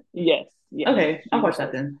of that? yes, yes, Okay, I'll she watch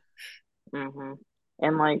that was. then. Hmm.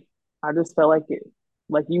 And like, I just felt like it,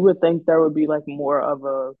 like you would think there would be like more of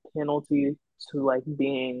a penalty to like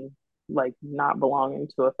being like not belonging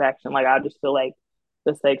to a faction. Like, I just feel like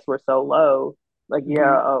the stakes were so low. Like,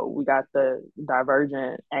 yeah, Hmm. we got the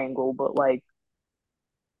divergent angle, but like,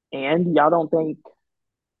 and y'all don't think,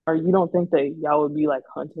 or you don't think that y'all would be like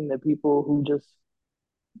hunting the people who just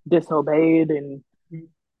disobeyed and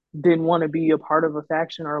didn't want to be a part of a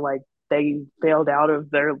faction or like they failed out of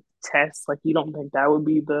their tests? Like, you don't think that would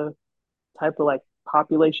be the type of like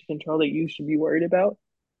population control that you should be worried about?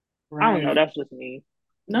 I don't know. Right. That's just me.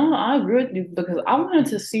 No, I agree with you because I wanted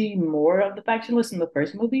to see more of the faction list in the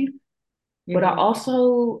first movie. But I Hmm.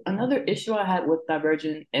 also, another issue I had with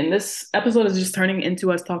Divergent, and this episode is just turning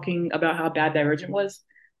into us talking about how bad Divergent was.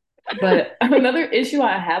 But another issue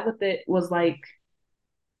I had with it was like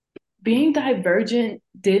being Divergent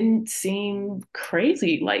didn't seem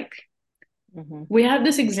crazy. Like Hmm. we had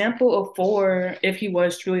this example of four, if he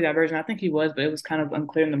was truly Divergent. I think he was, but it was kind of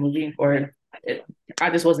unclear in the movie, or it, I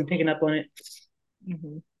just wasn't picking up on it.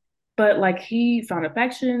 Hmm. But like he found a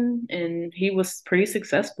faction and he was pretty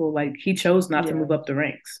successful. Like he chose not to move Yeah. up the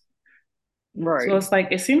ranks. So Right. it's like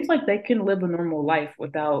it seems like they can live a normal life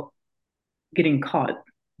without getting caught.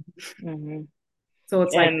 Hmm. So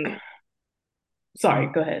it's like, And sorry,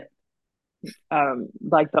 go ahead.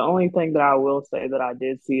 like the only thing that I will say that I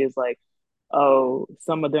did see is like, oh,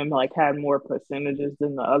 some of them like had more percentages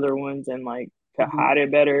than the other ones and like could Hmm. hide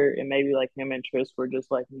it better. And maybe like him and Tris were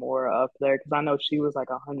just like more up there because I know she was like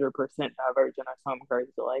 100% divergent or something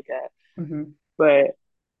crazy like that. Hmm. But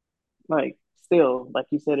like still, like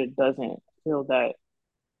you said, it doesn't feel that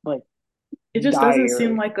like It just doesn't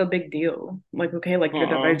seem dire. like a big deal. Like, okay, like you're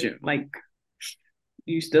Uh-uh. Divergent. Like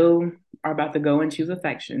you still are about to go and choose a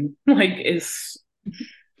faction. Like it's,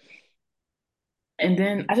 and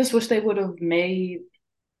then I just wish they would have made.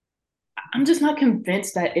 I'm just not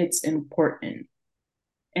convinced that it's important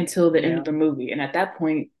until the end of Yeah. the movie. And at that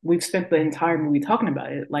point, we've spent the entire movie talking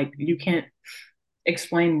about it. Like you can't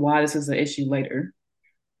explain why this is an issue later.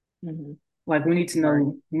 Hmm. Like we need to Right.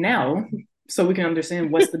 know now so we can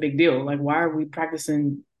understand what's the big deal. Like why are we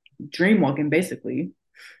practicing dream walking basically?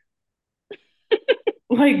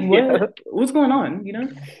 Like Yeah. what's going on, you know?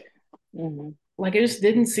 Hmm. Like it just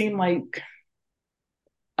didn't seem like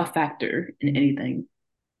a factor in anything.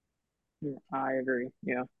 Yeah, I agree.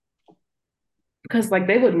 Yeah. Because like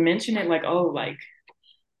they would mention it like, oh, like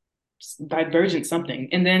divergent something.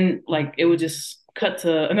 And then like it would just cut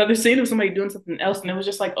to another scene of somebody doing something else. And it was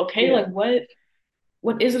just like, okay, like Yeah.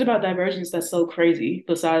 what is it about divergence that's so crazy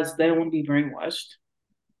besides they don't want to be brainwashed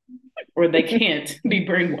or they can't be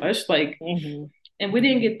brainwashed? Like, Hmm. and we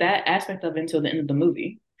didn't get that aspect of it until the end of the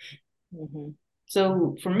movie. Hmm.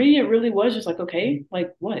 So for me, it really was just like, okay,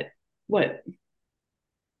 like what? What?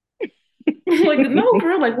 Like, no,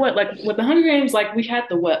 girl, like what? Like with the Hunger Games, like we had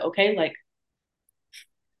the what, okay? Like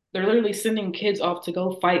they're literally sending kids off to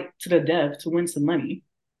go fight to the death to win some money.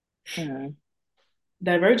 Hmm.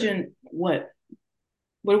 Divergent, what?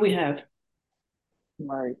 What do we have?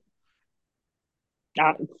 Right.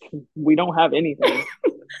 I, we don't have anything.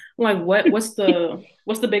 Like what's the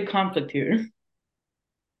big conflict here?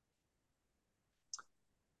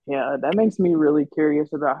 Yeah, that makes me really curious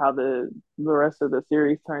about how the rest of the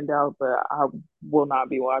series turned out, but I will not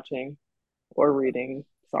be watching or reading.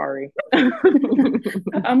 Sorry.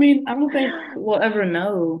 I mean, I don't think we'll ever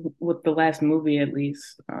know with the last movie, at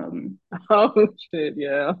least. Oh shit,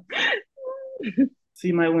 yeah. So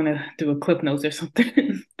you might want to do a clip notes or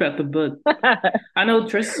something about the book. I know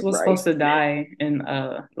Triss was Right. supposed to die in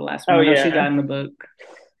the last one. Oh I know she yeah. died in the book.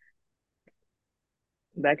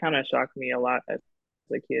 That kind of shocked me a lot as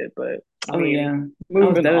a kid, but I Oh mean, yeah, I was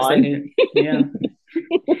moving on. devastated. Yeah,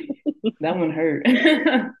 that one hurt.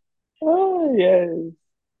 Oh yes.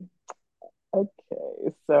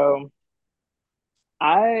 Okay. So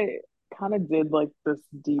I kind of did like this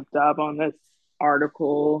deep dive on this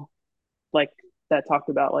article, like that talked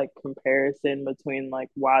about like comparison between like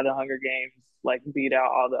why the Hunger Games like beat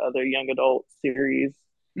out all the other young adult series.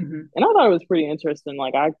 Hmm. And I thought it was pretty interesting.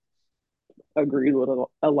 Like I agreed with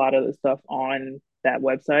a lot of the stuff on that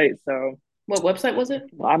website. So What website was it?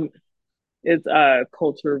 I'm it's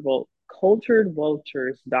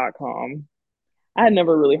culturedvultures.com. I had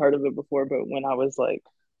never really heard of it before, but when I was like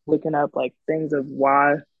looking up like things of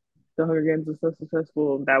why the Hunger Games was so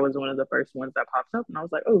successful, that was one of the first ones that popped up, and I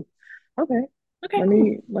was like, oh, okay, Okay,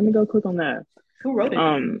 cool. let me go click on that. Who wrote it?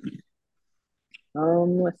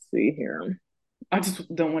 Um, let's see here. I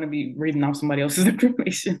just don't want to be reading off somebody else's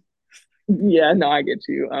information. Yeah, no, I get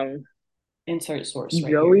you. Insert source right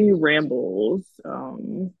here. Joey Rambles.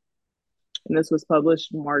 And this was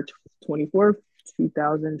published March 24th,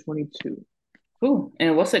 2022. Cool.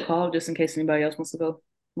 And what's it called, just in case anybody else wants to go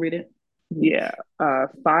read it? Yeah,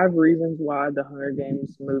 five reasons why the Hunger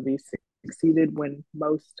Games movie succeeded when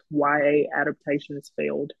most YA adaptations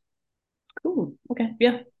failed. Cool. Okay.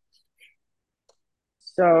 Yeah.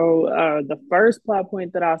 So the first plot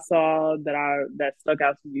point that I saw that stuck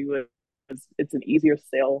out to me was it's an easier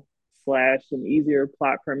sell slash an easier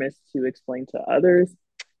plot premise to explain to others.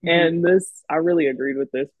 Hmm. And this I really agreed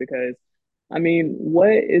with this because I mean, what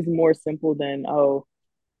is more simple than uh,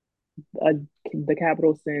 the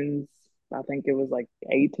capital sends I think it was like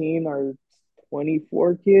 18 or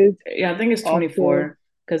 24 kids Yeah, I think it's off to 24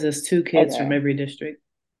 because it's two kids from okay. every district.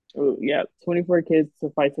 Ooh, yeah, 24 kids to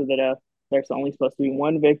fight to the death. There's only supposed to be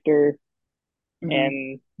one victor Hmm.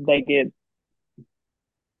 and they get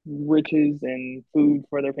riches and food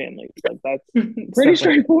for their families. Like that's pretty Stuff like that.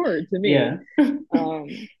 straightforward to Yeah. me. Um,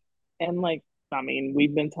 and like, I mean,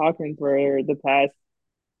 we've been talking for the past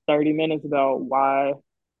 30 minutes about why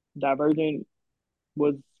Divergent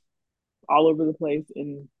was all over the place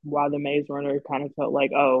and why the Maze Runner kind of felt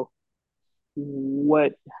like, oh,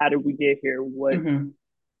 how did we get here? Hmm.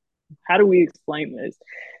 How do we explain this?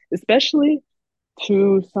 Especially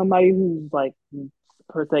to somebody who's like,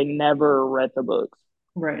 per se, never read the books.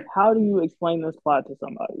 Right. How do you explain this plot to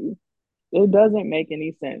somebody? It doesn't make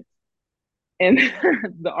any sense. And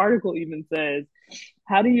the article even says,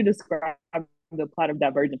 how do you describe the plot of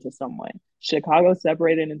Divergent to someone? Chicago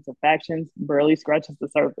separated into factions barely scratches the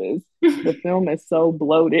surface. The film is so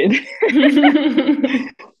bloated.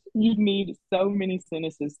 You need so many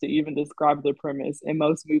sentences to even describe the premise, and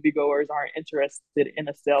most moviegoers aren't interested in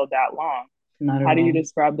a cell that long. Not at How do you all.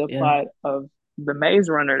 describe the Yeah. plot of The Maze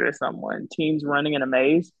Runner to someone? Teens running in a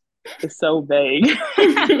maze? It's so vague.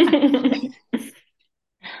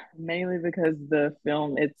 Mainly because the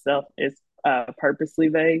film itself is purposely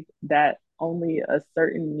vague that only a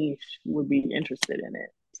certain niche would be interested in it.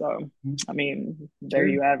 So, I mean, there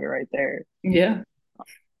True. you have it right there. Yeah.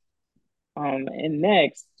 And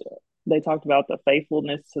next, they talked about the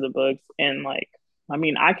faithfulness to the books. And, like, I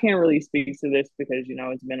mean, I can't really speak to this because, you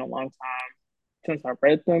know, it's been a long time since I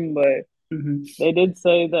read them, but Hmm. they did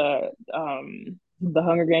say that the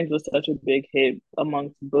Hunger Games was such a big hit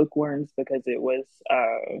amongst bookworms because it was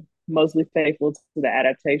mostly faithful to the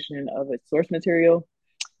adaptation of its source material.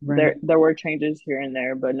 Right. There were changes here and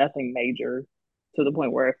there, but nothing major to the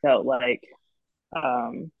point where it felt like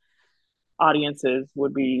um, audiences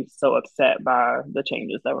would be so upset by the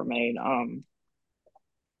changes that were made.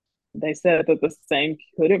 They said that the same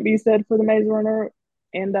couldn't be said for the Maze Runner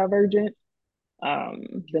and Divergent.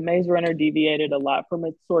 The Maze Runner deviated a lot from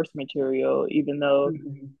its source material, even though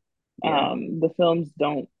Hmm. Yeah. the films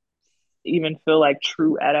don't even feel like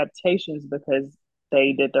true adaptations because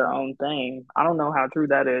they did their own thing. I don't know how true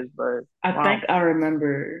that is, but I wow, think I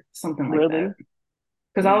remember something like that really?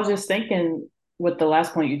 because I Mm, was just thinking with the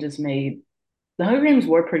last point you just made, the Hunger Games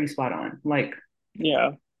were pretty spot on. Like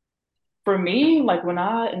yeah. for me, like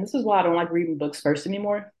and this is why I don't like reading books first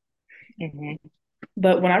anymore. Hmm.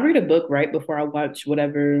 But when I read a book right before I watch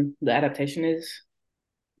whatever the adaptation is,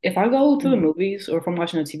 if I go to the Hmm. movies or if I'm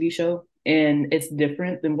watching a TV show, and it's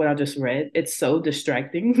different than what I just read, it's so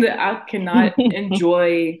distracting that I cannot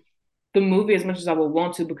enjoy the movie as much as I would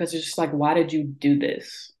want to because it's just like, why did you do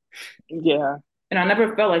this? Yeah. And I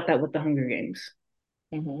never felt like that with the Hunger Games.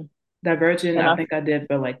 Hmm. Divergent, And I I, think I did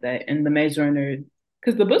feel like that. And the Maze Runner,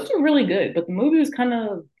 because the books were really good, but the movie was kind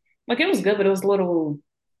of like it was good, but it was a little,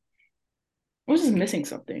 it was just missing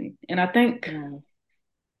something. And I think mm,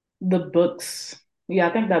 the books, yeah,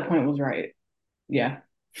 I think that point was right. Yeah.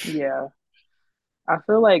 yeah, I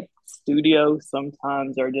feel like studios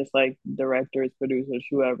sometimes are just like directors, producers,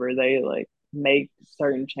 whoever, they like make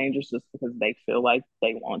certain changes just because they feel like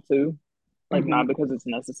they want to, like not Hmm. because it's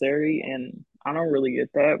necessary. And I don't really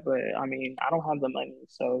get that, but I mean, I don't have the money,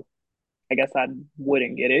 so I guess I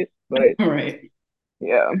wouldn't get it. But Right.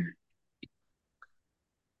 yeah.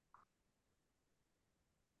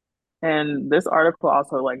 And this article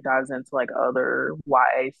also like dives into like other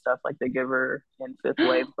YA stuff like The Giver and Fifth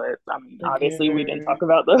Wave, but I mean, The obviously we didn't Giver. talk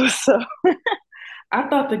about those, so I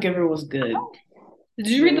thought The Giver was good. Did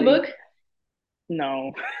you read the really, book?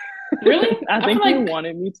 no. Really? I I feel think you like,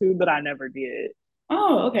 wanted me to, but I never did.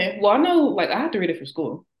 oh, okay. Well, I know, like, I have to read it for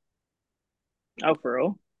school. Oh, for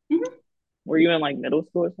real? Hmm. Were you in like middle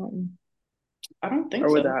school or something, I don't think or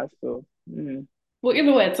was it so. high school? Mm. Well,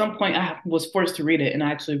 either way, at some point I was forced to read it and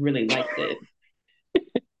I actually really liked it.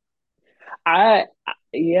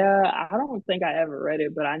 Yeah, I don't think I ever read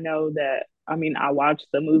it, but I know that. I mean, I watched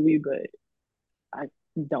the movie, but I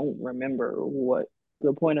don't remember what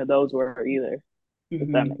the point of those were either.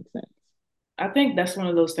 If that Hmm. makes sense. I think that's one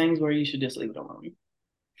of those things where you should just leave it alone.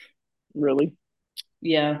 Really?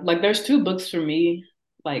 Yeah, like there's two books for me,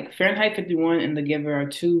 like Fahrenheit 51 and The Giver are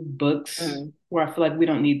two books Mm. where I feel like we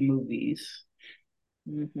don't need movies.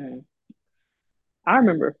 Hmm. I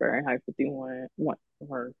remember Fahrenheit 51. What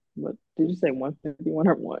or what did you say? 151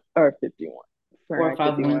 or what or 51? Fahrenheit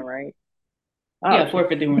 51, 451. right? Oh, Yeah,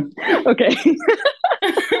 451. okay.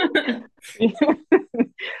 We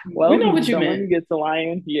Well, know what you don't let meant. me get to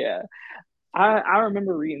lying. Yeah, I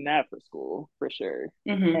remember reading that for school for sure.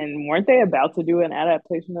 Hmm. And weren't they about to do an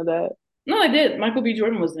adaptation of that? No, I did. Michael B.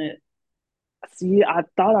 Jordan was in it. See, I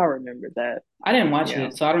thought I remembered that. I didn't watch Yeah,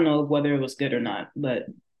 it, so I don't know whether it was good or not, but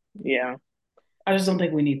yeah. I just don't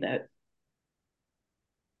think we need that.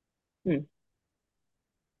 Hmm.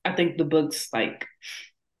 I think the books, like,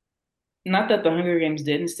 not that the Hunger Games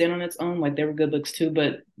didn't stand on its own, like they were good books too,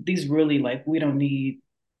 but these really, like, we don't need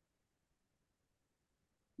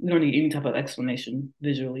any type of explanation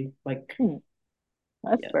visually. Like, Hmm.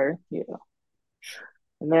 That's yeah. fair. Yeah.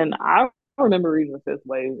 And then I remember reading The Fifth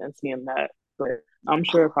Wave and seeing that, but I'm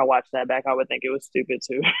sure if I watched that back, I would think it was stupid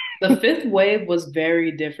too. The fifth wave was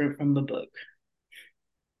very different from the book.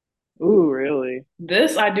 Ooh, really?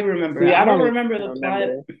 This I do remember. See, I I don't don't even remember the plot.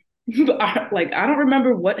 remember. Like I don't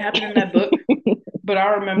remember what happened in that book, but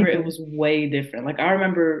I remember it Mhm. was way different. Like I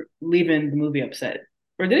remember leaving the movie upset.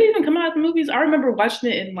 Or did it even come out at the movies? I remember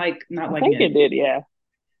watching it and like not I liking think it. it did. Yeah,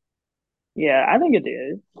 yeah, I think it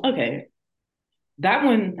did. Okay. That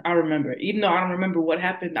one I remember. Even though I don't remember what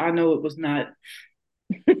happened, I know it was not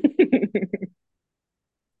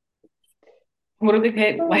what did they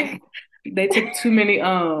get? Oh. Like they took too many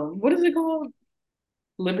what is it called?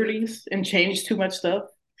 Liberties and changed too much stuff.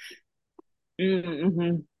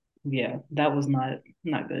 Mm-hmm. Yeah, that was not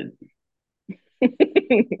good.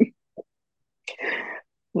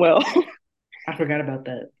 Well, I forgot about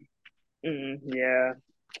that. yeah,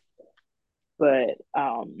 but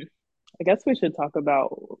I guess we should talk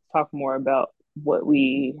more about what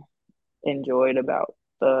we enjoyed about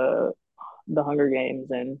the Hunger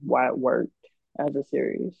Games and why it worked as a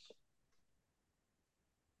series.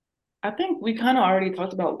 I think we kind of already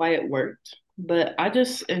talked about why it worked, but I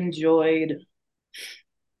just enjoyed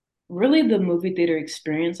really the movie theater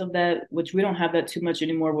experience of that, which we don't have that too much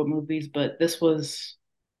anymore with movies, but this was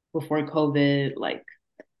before COVID. Like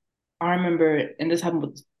I remember, and this happened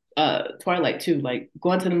with Twilight too, like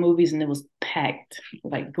going to the movies and it was packed.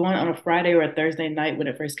 Like going on a Friday or a Thursday night when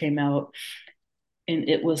it first came out, and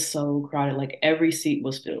it was so crowded. Like every seat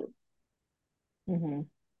was filled. Mm-hmm.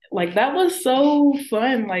 Like that was so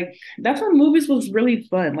fun. Like that's when movies was really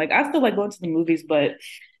fun. Like I still like going to the movies, but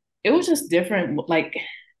it was just different. Like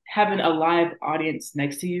having a live audience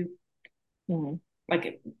next to you. Mm-hmm.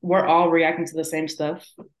 Like we're all reacting to the same stuff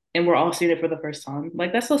and we're all seeing it for the first time.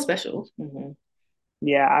 Like that's so special. Mm-hmm.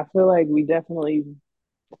 Yeah, I feel like we definitely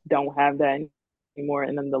don't have that anymore.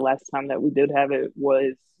 And then the last time that we did have it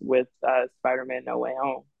was with Spider-Man No Way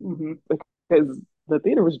Home Hmm. because the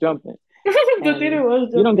theater was jumping, The theater and was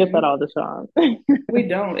you don't get that jumping. all the time. We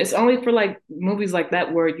don't. It's only for like movies like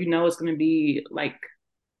that where you know it's gonna be like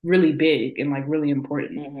really big and like really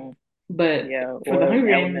important. Hmm. But Yeah, for the or an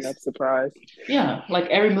Hunger element of Games, surprise. yeah, like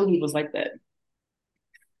every movie was like that.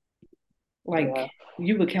 Like Yeah.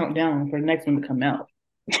 you would count down for the next one to come out.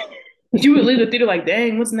 You would leave the theater like,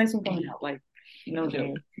 dang, what's the next one coming out? Like, no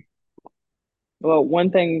joke. Mm. Well,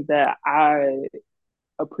 one thing that I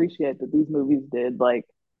appreciate that these movies did, like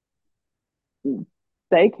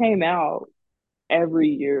they came out every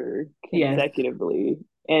year Yes. consecutively,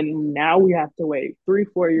 and now we have to wait 3,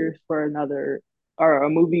 4 years for another or a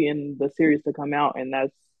movie in the series to come out, and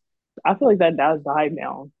that's I feel like that's the hype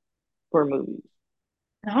now for movies.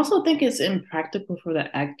 I also think it's impractical for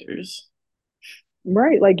the actors.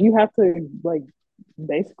 Right, like you have to like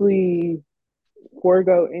basically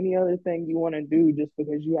forego any other thing you want to do just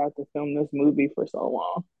because you have to film this movie for so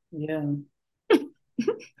long. Yeah.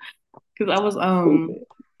 Because Stupid.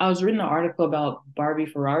 I was reading an article about Barbie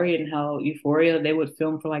Ferrari and how Euphoria they would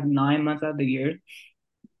film for like 9 months out of the year.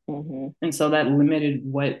 Hmm. And so that limited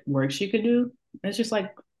what work she could do. And it's just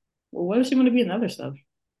like, well, what if she want to be in other stuff?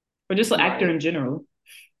 Or just an actor Right. in general.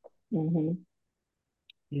 Hmm.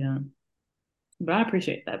 Yeah. But I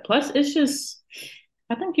appreciate that. Plus, it's just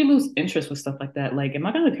I think you lose interest with stuff like that. Like, am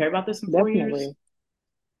I gonna care about this in 4 years? Definitely.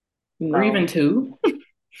 Or even No. two? You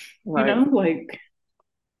Right. know, like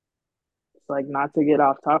It's like not to get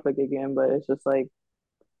off topic again, but it's just like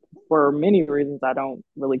for many reasons I don't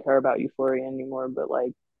really care about Euphoria anymore. But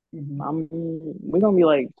like mhm. we're gonna be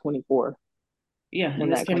like 24 Yeah, and when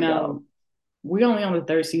this that came comes out. out we're only on the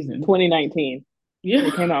third season. 2019. Yeah.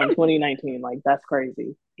 It came out in 2019. Like that's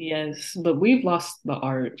crazy. Yes, but we've lost the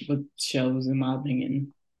art with shows, in my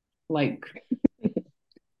opinion. Like,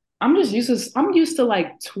 I'm used to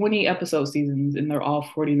like 20 episode seasons and they're all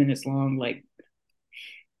 40 minutes long. Like,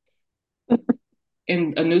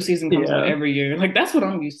 and a new season comes out Yeah. every year. Like, that's what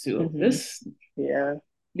I'm used to. Hmm. Yeah.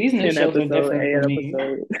 These new 10 shows are episode, different for 8 me.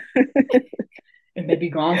 episode. And they be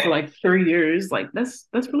gone for like 3 years. Like, that's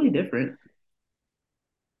really different.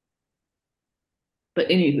 But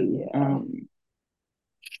anywho, Yeah.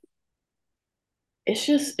 it's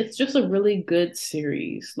just a really good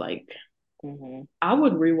series. Like, Hmm. I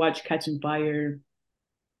would rewatch Catching Fire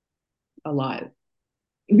a lot.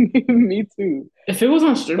 Me too. If it was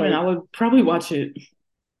on streaming, Like, I would probably watch it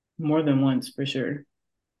more than once for sure.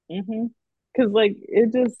 hmm, because like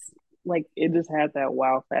it just had that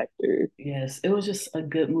wow factor. Yes, it was just a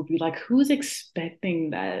good movie. Like, who's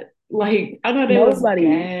expecting that? Like, I know they was Nobody.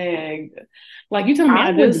 gagged. Like, you telling me I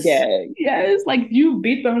I was just, gagged. yes, like you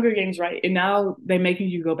beat the Hunger Games, right? And now they making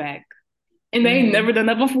you go back. And they ain't Hmm. never done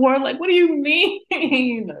that before. Like, what do you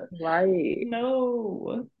mean? Right.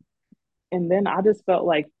 No. And then I just felt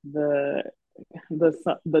like the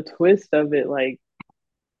twist of it, like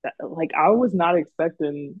I was not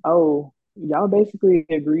expecting. Oh, y'all basically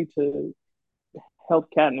agreed to help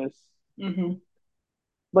Katniss. Hmm.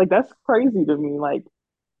 Like that's crazy to me. Like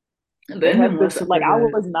The they ending have this. was super Like I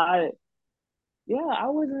good. was not. Yeah, I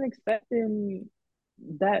wasn't expecting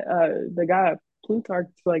that. The guy Plutarch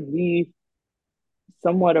to like be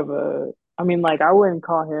somewhat of a. I mean, like I wouldn't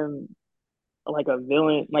call him like a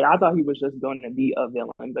villain. Like I thought he was just going to be a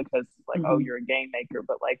villain because like, oh, Hmm. you're a game maker,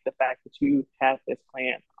 but like the fact that you had this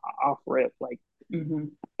plan off rip, like, Hmm.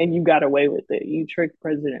 and you got away with it. You tricked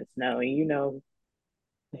President Snow, and you know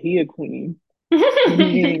he a queen.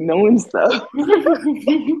 He ain't knowing stuff.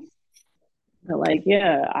 But like,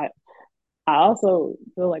 yeah, I also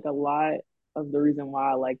feel like a lot of the reason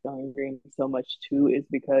why I like The Hunger Games so much too is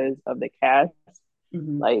because of the cast.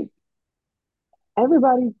 Hmm. Like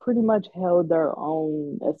everybody pretty much held their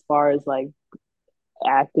own as far as like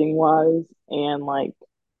acting wise and like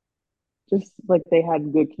just like they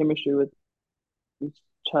had good chemistry with each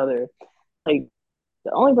other. Like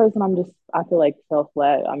the only person I feel like fell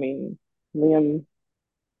flat. I mean, Liam,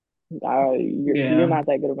 you're Yeah. not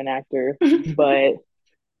that good of an actor, but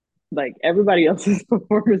like everybody else's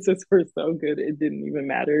performances were so good it didn't even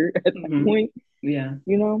matter at that Hmm. point, Yeah.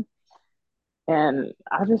 you know. And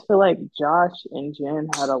I just feel like Josh and Jen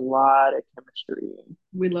had a lot of chemistry,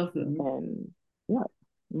 We love them. and yeah,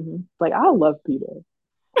 like I love Peter,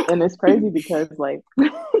 and it's crazy because like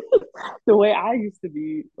the way I used to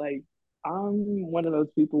be, like I'm one of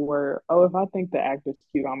those people where, oh, if I think the actor's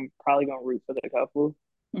cute, I'm probably gonna root for the couple.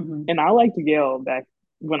 Hmm. And I liked Gail back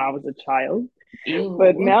when I was a child,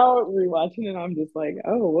 but Ew. now rewatching it, I'm just like,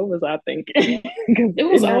 oh, what was I thinking? Because It it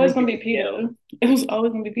was never always gonna gets be Gail. Peter. It was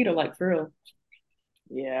always gonna be Peter, like for real.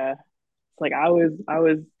 Yeah, it's like I was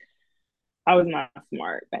not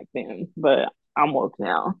smart back then, but I'm woke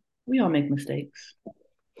now. We all make mistakes.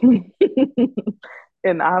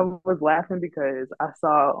 And I was laughing because I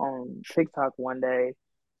saw on TikTok one day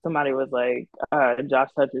somebody was like, Josh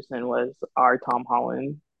Hutcherson was our Tom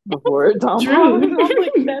Holland. before Tom Holland. True. I'm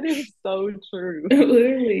like, that is so true.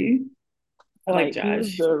 Literally. I like Like he was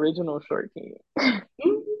Josh. the original short king.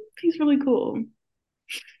 Mm, he's really cool.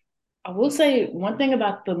 I will say one thing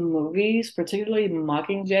about the movies, particularly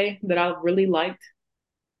Mockingjay, that I really liked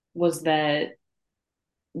was that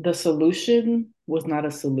the solution was not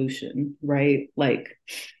a solution, right? Like,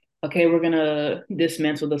 okay, we're gonna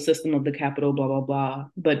dismantle the system of the Capitol, blah blah blah.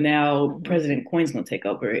 But now Hmm. President Coin's gonna take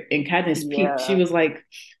over it. And Katniss peeped. She Yeah. was like,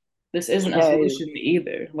 "This isn't a Yes. solution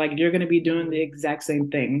either. Like, you're gonna be doing the Hmm. exact same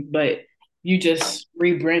thing, but you just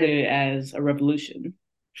rebranded it as a revolution."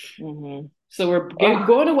 Hmm. So we're Oh.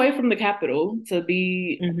 going away from the Capitol to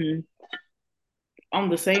be Hmm. on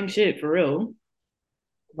the same shit for real,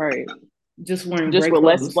 Right. just wearing Just gray with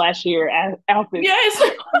less clothes. flashier outfits.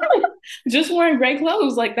 Yes, just wearing gray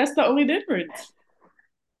clothes. Like that's the only difference.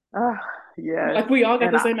 Ah, yes. Like we all got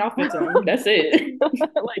And the I same outfits on. That's it.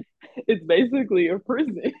 like it's basically a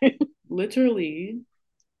prison. Literally.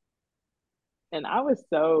 And I was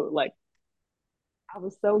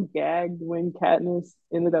so gagged when Katniss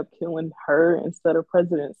ended up killing her instead of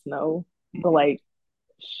President Snow. But Mhm. like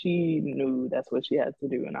she knew that's what she had to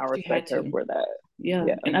do, and I She had respect her to. for that. Yeah,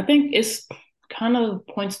 Yeah. and I think it's kind of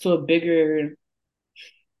points to a bigger.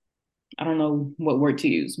 I don't know what word to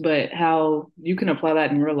use, but how you can apply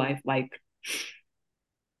that in real life. Like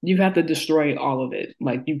you have to destroy all of it.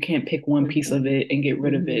 Like you can't pick one piece Hmm. of it and get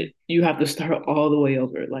rid of Hmm. it. You have to start all the way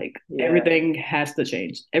over. Like Yeah. everything has to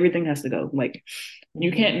change. Everything has to go. Like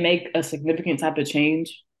you Hmm. can't make a significant type of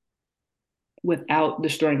change without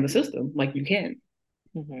destroying the system. Like you can't.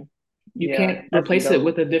 Hmm. You Yeah. can't That's replace it dope.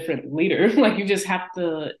 with a different leader. Like you just have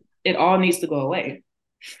to. It all needs to go away.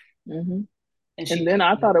 Hmm. And she And then peeped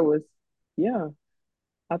I it. thought it was, yeah,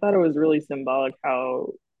 I thought it was really symbolic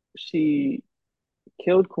how she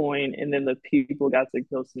killed Coin and then the people got to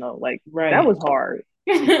kill Snow. Like that Right. was hard.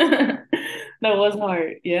 That was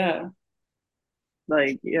hard. Yeah.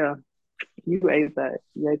 Like, yeah, you ate that.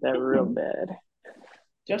 You ate that real bad.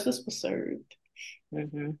 Justice was served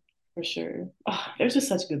Hmm. for sure. Oh, there's just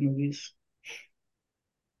such good movies.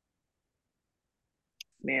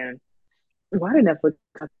 Man, why did Netflix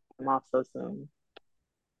cut them off so soon?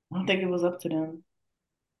 I don't think it was up to them.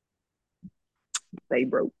 They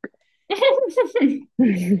broke. They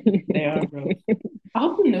Me are, bro. I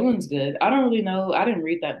hope the new one's good. I don't really know. I didn't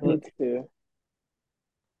read that book. too.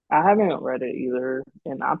 I haven't read it either,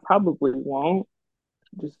 and I probably won't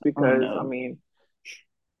just Oh because, I no. mean,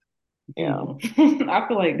 You yeah, know. I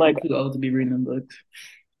feel like I'm like, too old to be reading them books.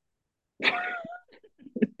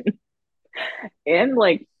 and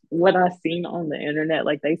like what I seen on the internet,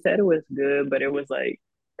 like they said it was good, but it was like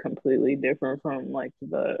completely different from like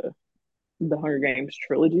the Hunger Games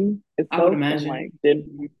trilogy I would itself, and like imagine.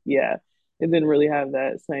 didn't, yeah, it didn't really have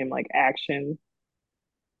that same like action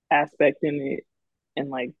aspect in it, and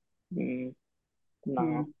like, mm, Hmm.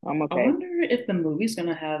 no, I'm I okay. wonder if the movie's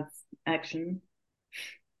gonna have action.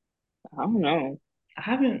 I don't know. I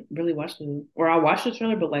haven't really watched it, or I watched the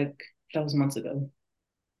trailer, but like that was months ago.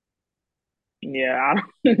 Yeah,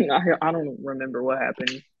 I don't remember what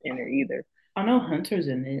happened in it either. I know Hunter's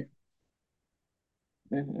in it,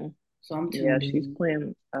 Hmm. so I'm Yeah, tuned she's in.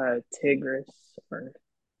 playing Tigris or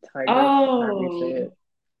Tigress, however you say Oh, it.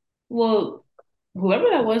 well, whoever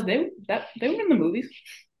that was, they were in the movies.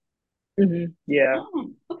 Yeah,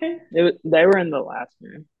 Oh, okay, they were in the last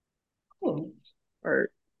one, cool. or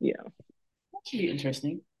yeah. That should be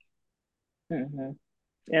interesting. Hmm.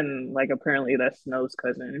 And like apparently that's Snow's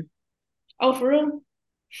cousin. Oh, for real?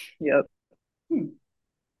 Yep. Hmm.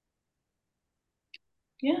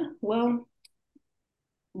 Yeah. Well,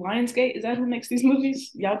 Lionsgate, is that who makes these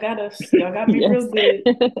movies? Y'all got us. Y'all got me Yes. real good.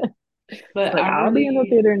 But Like I I'll be in the really,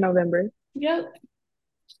 theater in November. yep,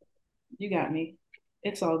 you got me.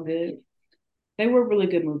 It's all good. They were really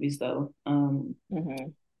good movies, though. Hmm.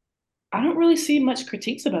 I don't really see much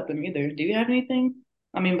critiques about them either. Do you have anything?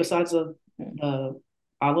 I mean, besides the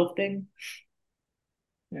olive thing?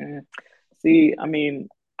 Mm. See, I mean,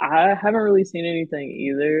 I haven't really seen anything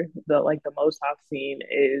either. The most I've seen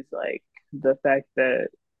is like the fact that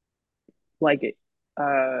like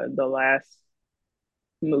the last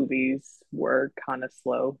movies were kind of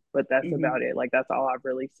slow, but that's Hmm. about it. Like that's all I've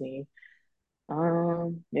really seen.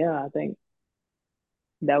 Yeah, I think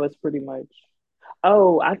that was pretty much.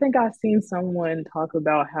 Oh, I think I seen someone talk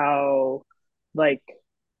about how like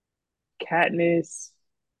Katniss,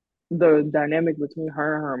 the dynamic between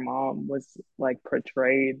her and her mom was like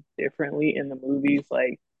portrayed differently in the movies.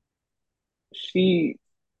 Like she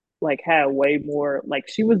like had way more like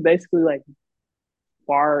she was basically like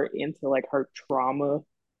far into like her trauma.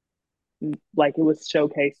 Like it was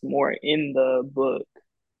showcased more in the book.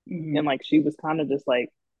 and Hmm. like she was kind of just like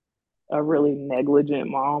a really negligent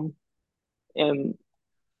mom. And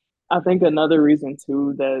I think another reason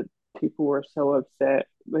too that people were so upset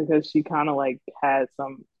because she kind of like had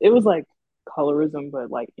some, it was like colorism, but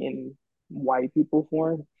like in white people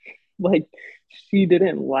form. Like she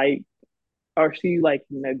didn't like, or she like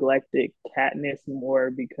neglected Katniss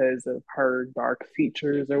more because of her dark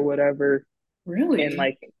features or whatever. And Really?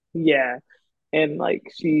 like, yeah. And like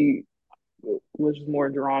she was more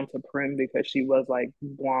drawn to Prim because she was like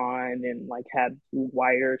blonde and like had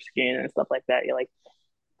whiter skin and stuff like that. You're like,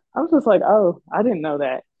 I was just like, oh, I didn't know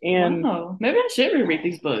that. And Wow. Maybe I should reread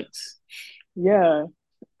these books. yeah,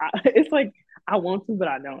 it's like I want to, but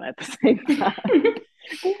I don't at the same time.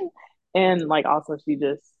 And like also, she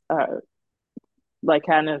just like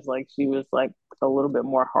Katniss, like she was like a little bit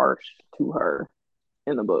more harsh to her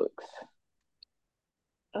in the books.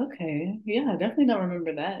 Okay. Yeah, I definitely don't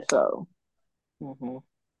remember that. So, mhm.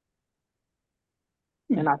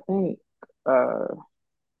 Hmm. And I think uh,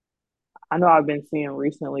 I know I've been seeing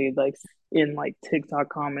recently, like in like TikTok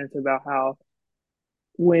comments about how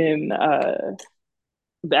when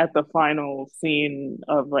at the final scene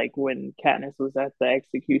of like when Katniss was at the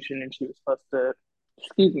execution and she was supposed to,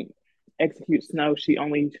 excuse me, execute Snow, she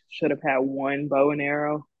only should have had one bow and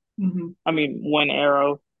arrow. Hmm. I mean, one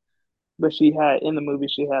arrow, but she had in the movie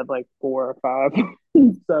she had like four or five.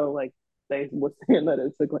 So like they was saying that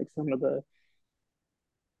it took like some of the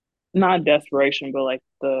not desperation, but like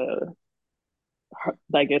the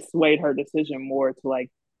like it swayed her decision more to like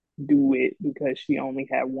do it because she only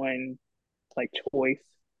had one like choice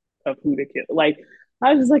of who to kill. Like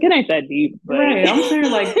I was just like, it ain't that deep, but Right. I'm saying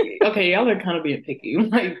like, okay, y'all are kind of being picky.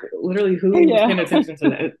 Like, literally, who was yeah, paying attention to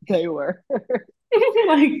that? they were.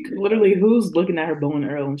 Like, literally, who's looking at her bow and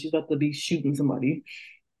arrow when she's about to be shooting somebody?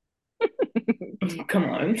 Come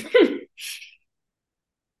on.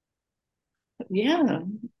 Yeah.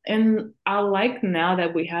 And I like now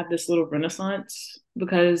that we have this little renaissance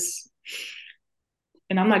because,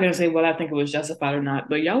 and I'm not going to say whether I think it was justified or not,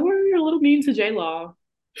 but y'all were a little mean to J Law.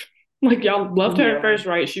 Like, y'all loved her at Yeah. first,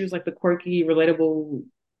 right? She was like the quirky, relatable,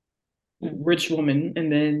 Mm-hmm. rich woman.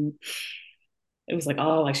 And then it was like,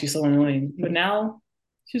 oh, like she's so annoying. But now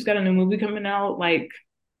she's got a new movie coming out. Like,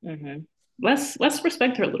 Mm-hmm. let's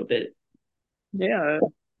respect her a little bit. Yeah.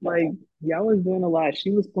 Like y'all was doing a lot.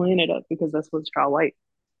 She was playing it up because that's what y'all like.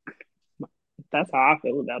 That's how I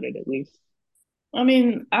feel about it, at least. I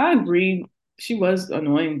mean, I agree. She was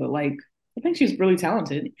annoying, but like, I think she's really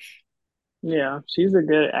talented. Yeah, she's a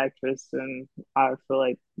good actress, and I feel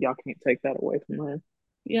like y'all can't take that away from her.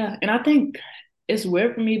 Yeah, and I think it's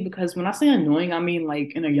weird for me because when I say annoying, I mean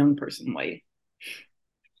like in a young person way.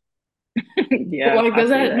 Yeah, Like, I does see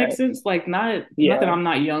that make that. sense? Like, not that Yeah. I'm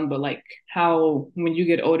not young, but like how when you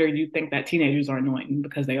get older, you think that teenagers are annoying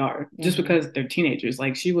because they are, just Hmm. because they're teenagers.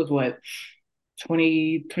 Like she was what,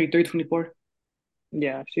 20, 23, 24?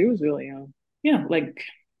 Yeah, she was really young. Yeah, like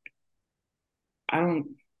I don't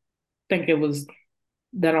think it was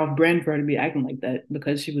that off brand for her to be acting like that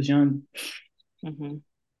because she was young. Hmm.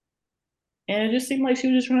 And it just seemed like she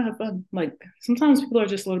was just trying to have fun. Like sometimes people are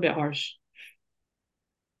just a little bit harsh.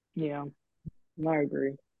 Yeah, I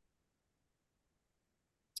agree.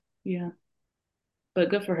 Yeah, but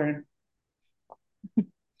good for her.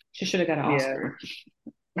 She should have got an Yeah, Oscar.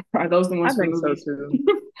 Are those the I ones for think so movies? too.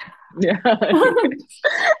 Yeah.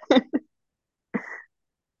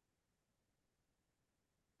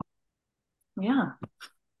 Yeah.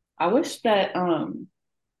 I wish that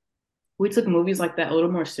we took movies like that a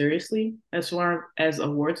little more seriously as far as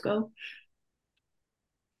awards go.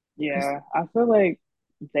 Yeah, I feel like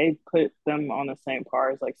they put them on the same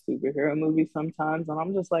par as like superhero movies sometimes, and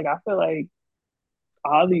I'm just like, I feel like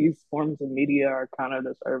all these forms of media are kind of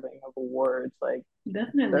deserving of awards. Like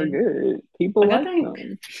they're Definitely. good. People Like I like think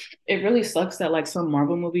them. it really sucks that like some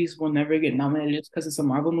Marvel movies will never get nominated just because it's a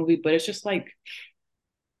Marvel movie, but it's just like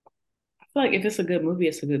I feel like if it's a good movie,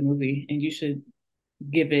 it's a good movie and you should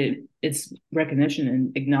give it its recognition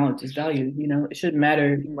and acknowledge its value. You know, it shouldn't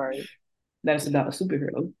matter Right. that it's about a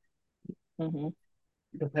superhero Hmm.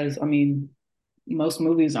 because I mean, most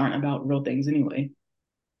movies aren't about real things anyway.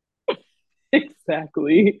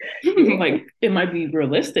 Exactly. Yeah. Like it might be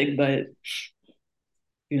realistic, but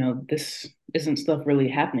this isn't stuff really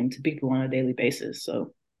happening to people on a daily basis.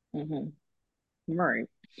 So Hmm. Right.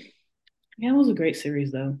 yeah, it was a great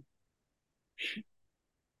series though.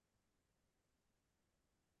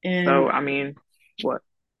 So, And I mean, what?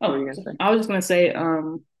 What are you oh, gonna say? I was just gonna say,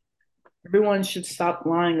 everyone should stop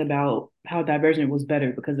lying about how Divergent was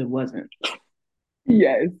better because it wasn't.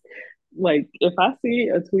 Yes. Like, if I see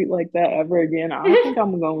a tweet like that ever again, I think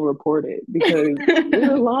I'm gonna report it because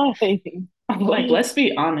you're lying. Like, let's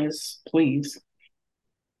be honest, please.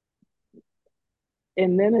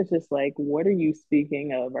 And then it's just like, what are you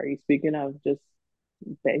speaking of? Are you speaking of just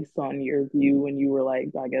based on your view when you were like,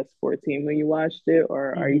 I guess 14 when you watched it,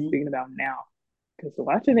 or are you Hmm. speaking about now? Because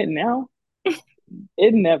watching it now,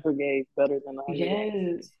 it never gave better than the Hunger Games.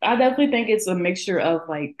 Yes, I definitely think it's a mixture of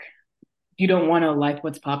like you don't want to like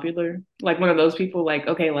what's popular, like one of those people. Like,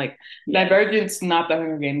 okay, like Yes, Divergent's not the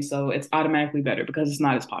Hunger Games, so it's automatically better because it's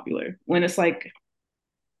not as popular. When it's like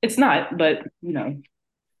it's not, but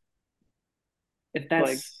if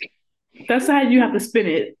like that's how you have to spin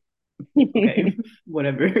it, okay,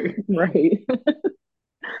 whatever. right.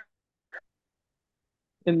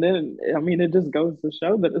 And then I mean, it just goes to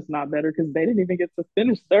show that it's not better because they didn't even get to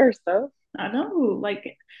finish their stuff. I know,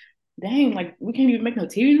 like, dang, like we can't even make no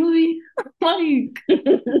TV movie. Like,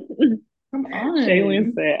 come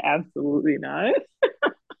Shaylin on. said, absolutely not.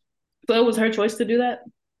 So it was her choice to do that.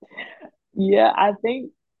 Yeah, I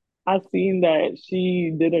think I seen that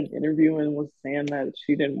she did an interview and was saying that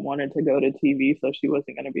she didn't want it to go to TV, so she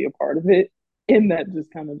wasn't going to be a part of it. And that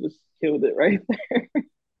just kind of just killed it right there.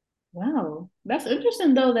 Wow, that's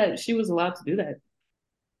interesting though that she was allowed to do that.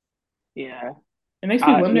 Yeah. It makes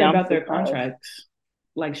me wonder Yeah, I'm about their surprised. contracts.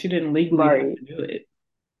 Like she didn't legally have Right. to do it.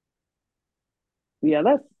 Yeah,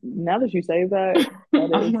 that's now that you say that,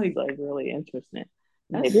 that I'm is like, like really interesting.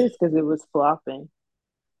 Maybe that's it's because it was flopping,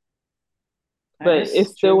 I but it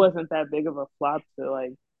guess still true. wasn't that big of a flop to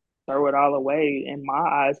like throw it all away in my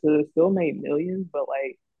eyes because it still made millions, but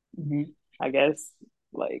like Hmm. I guess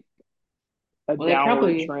like a Well, they downward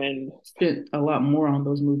probably trend. spent a lot more on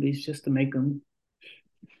those movies just to make them.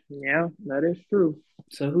 Yeah, that is true.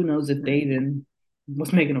 So who knows if they even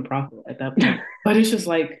was making a profit at that point. But it's just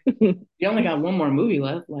like you only got one more movie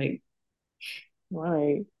left. Like,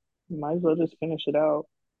 Right. Might as well just finish it out.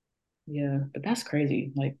 yeah, but that's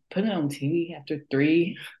crazy. Like putting it on TV after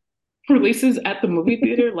three releases at the movie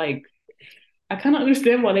theater. Like, I kind of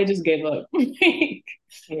understand why they just gave up. Like,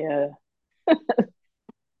 Yeah.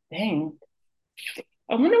 dang.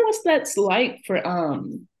 I wonder what's that's like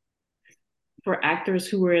for actors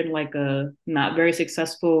who were in like a not very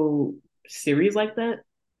successful series like that.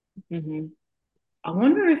 Hmm. I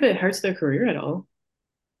wonder if it hurts their career at all.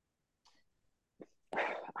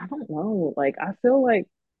 I don't know. Like, I feel like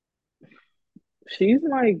she's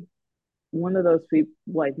like one of those people,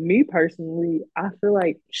 like me personally, I feel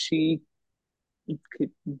like she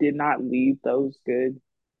did not leave those good,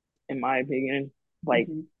 in my opinion. Like,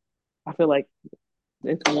 Mm-hmm. I feel like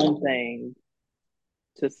it's one thing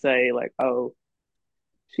to say, like, oh,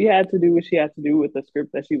 she had to do what she had to do with the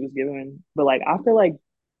script that she was given. But, like, I feel like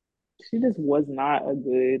she just was not a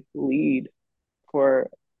good lead for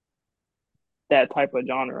that type of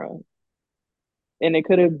genre. And it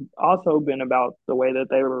could have also been about the way that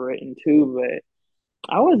they were written too, but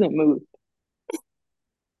I wasn't moved.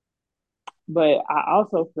 But I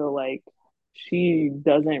also feel like she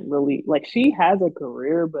doesn't really like she has a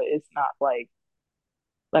career, but it's not like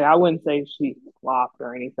I wouldn't say she flopped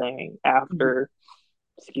or anything Mm-hmm. after,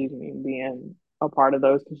 excuse me, being a part of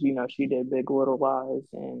those because she did Big Little Lies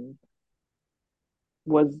and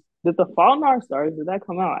was did The Fault in Our Stars, did that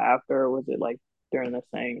come out after or was it like during the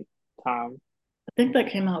same time? I think that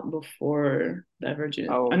came out before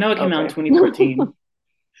Divergent. I Oh, know it came out in okay. 2014,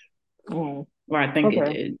 Mm, or I think it okay.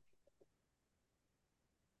 did.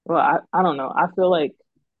 Well, I don't know. I feel like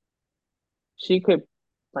she could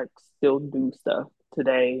like still do stuff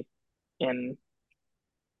today and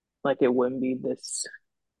like it wouldn't be this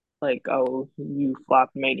like, oh, you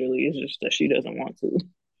flopped majorly. It's just that she doesn't want to.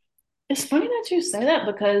 It's funny that you say that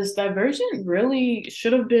because Divergent really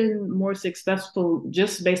should have been more successful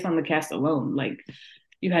just based on the cast alone. Like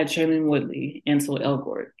you had Shailene Woodley, Ansel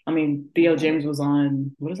Elgort. I mean, Theo James was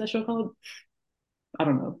on what is that show called? I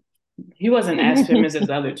don't know. He wasn't as famous as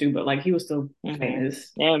the other two, but like he was still Mm-hmm.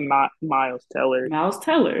 famous. And Miles Teller. Miles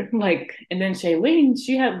Teller, like, and then Shailene,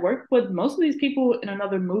 she had worked with most of these people in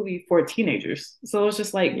another movie for teenagers. So it's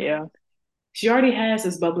just like Yeah. she already has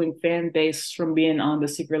this bubbling fan base from being on The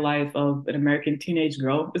Secret Life of an American Teenage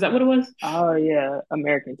Girl. Is that what it was? Oh yeah,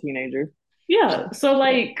 American Teenager. Yeah. So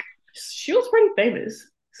Yeah. like she was pretty famous.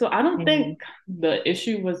 So I don't Mm-hmm. think the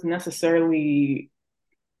issue was necessarily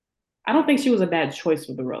I don't think she was a bad choice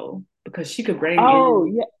for the role because she could bring Oh in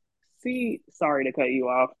yeah. See, sorry to cut you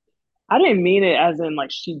off. I didn't mean it as in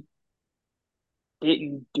like she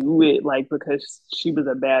didn't do it like because she was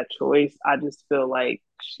a bad choice. I just feel like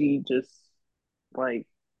she just like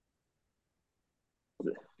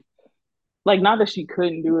like not that she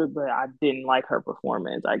couldn't do it, but I didn't like her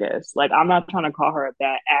performance, I guess. Like I'm not trying to call her a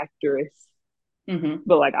bad actress, Hmm.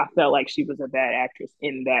 but like I felt like she was a bad actress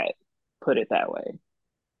in that, put it that way.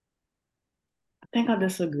 I think I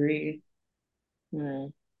disagree.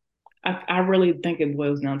 Mm, I really think it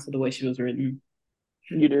boils down to the way she was written.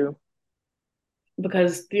 you do.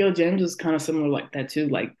 Because Theo James is kind of similar like that too.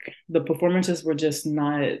 Like the performances were just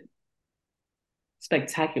not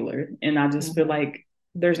spectacular. And I just feel Hmm. like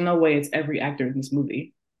there's no way it's every actor in this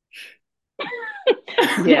movie.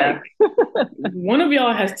 Yeah. Like one of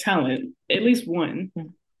y'all has talent, at least one.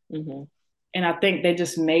 Hmm. And I think they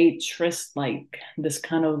just made Tris like this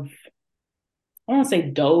kind of, I don't want to say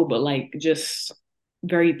dull, but like just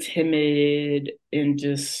very timid and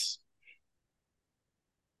just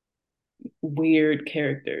weird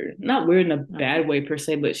character. Not weird in a bad way per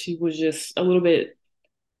se, but she was just a little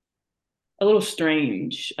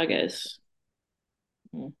strange, I guess.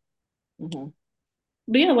 Hmm.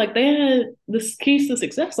 But yeah, like they had this keys to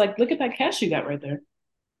success. Like, look at that cast you got right there.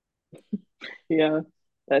 Yeah,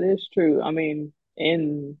 that is true. I mean,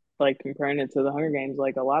 in like comparing it to the Hunger Games,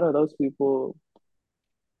 like a lot of those people,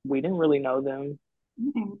 we didn't really know them,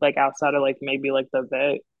 Mm-hmm. like outside of like maybe like the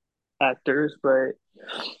vet actors, but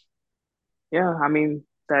yeah, I mean,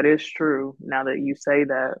 that is true now that you say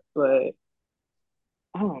that, but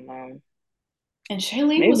I don't know. And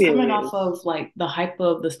Shailene was Maybe coming it off is. of like the hype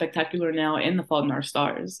of the Spectacular Now and the Fault in Our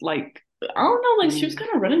Stars. Like, I don't know, like she was Mm-hmm.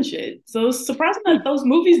 kind of running shit. So it's surprising that those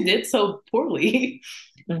movies did so poorly.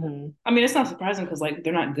 Mm-hmm. I mean, it's not surprising because like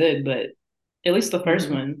they're not good, but at least the first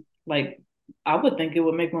Mm-hmm. one, like I would think it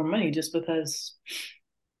would make more money just because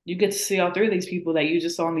you get to see all three of these people that you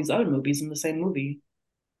just saw in these other movies in the same movie.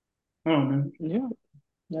 I don't know. Yeah,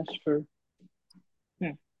 that's true.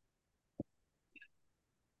 Yeah.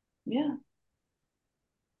 Yeah.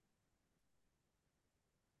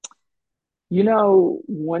 You know,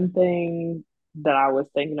 one thing that I was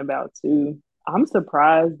thinking about too, I'm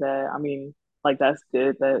surprised that, I mean, like that's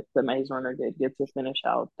good that the Maze Runner did get to finish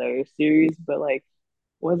out their series, but like,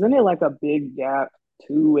 wasn't it like a big gap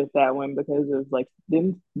too with that one because of like,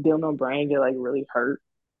 didn't Dylan O'Brien get like really hurt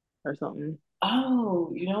or something?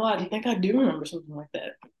 Oh, you know what? I think I do remember something like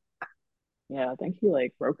that. Yeah, I think he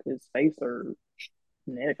like broke his face or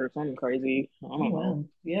neck or something crazy. I Oh don't know. wow.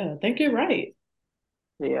 Yeah, I think you're right.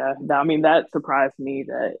 Yeah, I mean that surprised me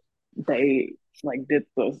that they like did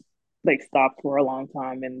those. They stopped for a long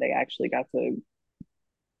time and they actually got to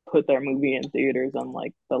put their movie in theaters,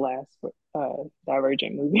 unlike the last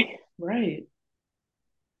Divergent movie. Right.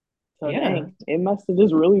 So Yeah. dang, it must have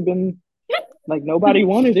just really been like nobody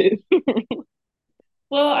wanted it.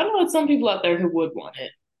 Well, I know some people out there who would want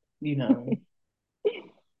it, you know.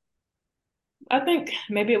 I think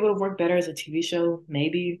maybe it would have worked better as a TV show.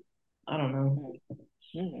 Maybe. I don't know.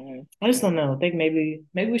 Mm-hmm. I just don't know. I think maybe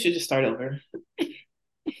we should just start over.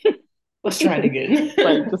 Let's try it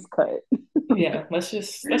Like again. just cut. Yeah, let's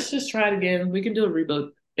just try it again. We can do a reboot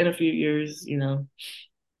in a few years, you know.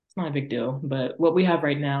 It's not a big deal. But what we have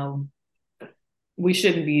right now, we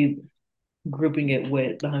shouldn't be grouping it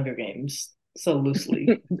with the Hunger Games so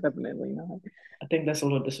loosely. Definitely not. I think that's a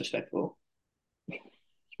little disrespectful.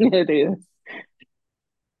 It is.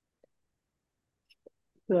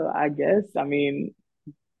 So I guess I mean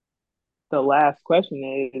the last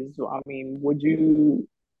question is, I mean, would you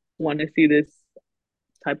want to see this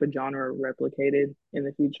type of genre replicated in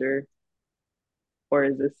the future, or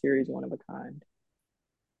is this series one of a kind?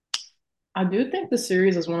 I do think the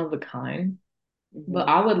series is one of a kind, but Mm-hmm.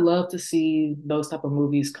 I would love to see those type of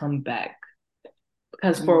movies come back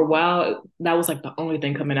because for a Mm-hmm. while that was like the only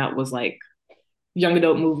thing coming out was like young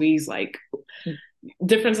adult movies, like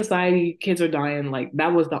different society, kids are dying. Like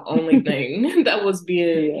that was the only thing that was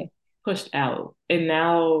Yeah. being pushed out. And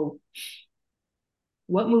now,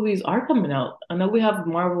 what movies are coming out? I know we have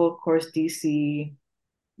Marvel, of course, DC,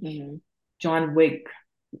 Mm-hmm. John Wick,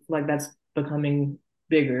 like that's becoming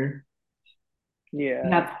bigger. We Yeah.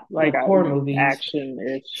 have Like like horror movies, action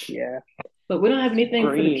ish. Yeah. but we don't have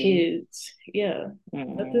anything for the Scream. kids. Yeah,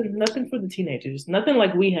 Mm-hmm. nothing for the teenagers. Nothing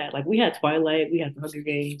like we had. Like we had Twilight, we had the Hunger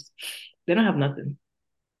Games. They don't have nothing.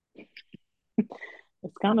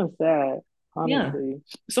 It's kind of sad, Yeah, honestly.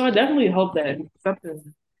 so I definitely hope that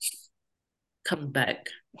something comes back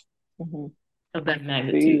Mm-hmm. of that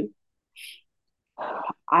magnitude. See,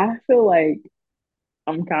 I feel like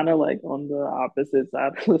I'm kind of like on the opposite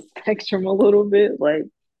side of the spectrum a little bit. Like,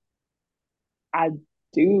 I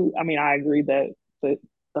I mean, I agree that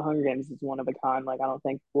the Hunger Games is one of a kind. Like, I don't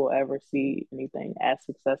think we'll ever see anything as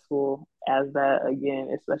successful as that again,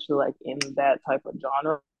 especially like in that type of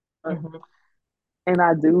genre. Mhm. And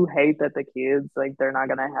I do hate that the kids, like, they're not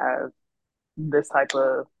gonna have. this type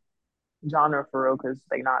of genre for real because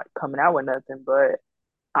they not coming out with nothing. But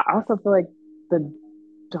I also feel like the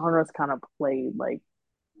genre's kind of played like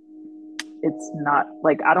it's not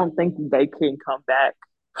like I don't think they can come back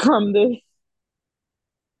from this,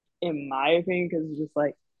 in my opinion, because it's just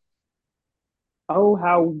like, oh,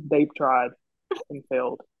 how they've tried and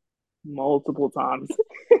failed multiple times.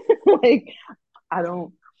 Like, I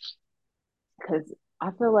don't, because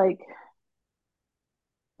I feel like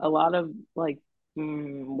a lot of like,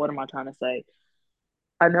 what am I trying to say?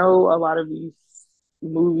 I know a lot of these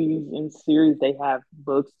movies and series they have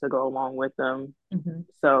books to go along with them. Mm-hmm.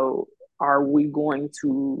 So are we going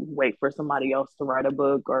to wait for somebody else to write a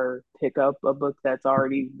book or pick up a book that's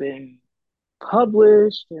already been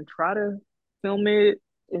published and try to film it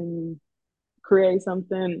and create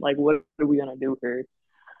something? Like what are we gonna do here?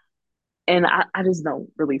 And I just don't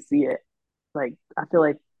really see it. Like I feel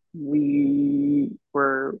like we're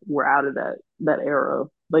out of that era.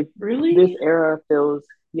 Like this Really? era feels,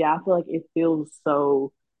 yeah, I feel like it feels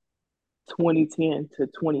so 2010 to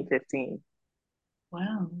 2015.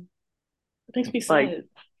 Wow. It makes me Like sad.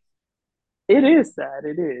 it is sad,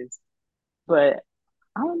 it is. But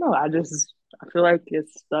I don't know. I feel like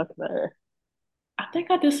it's stuck there. I think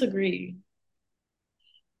I disagree.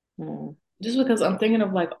 Mm. Just because I'm thinking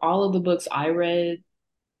of like all of the books I read,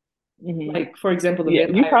 Hmm. like for example, the Yeah,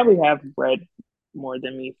 you Vampire. probably have read more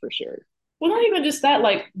than me for sure. Well, not even just that,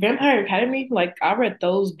 like Vampire Academy, like I read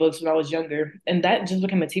those books when I was younger, and that just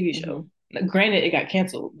became a TV show. Hmm. Granted, it got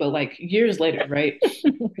canceled, but like years later, right?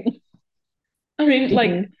 I mean,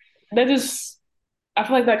 like Hmm. that just I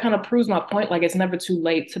feel like that kind of proves my point. Like it's never too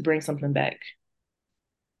late to bring something back.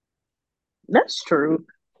 That's true.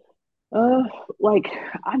 Uh, like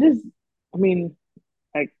I just, I mean,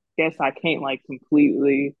 I guess I can't like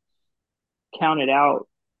completely count it out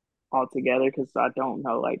altogether because I don't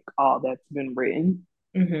know like all that's been written.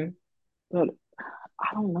 Hmm. But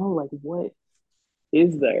I don't know like what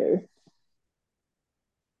is there.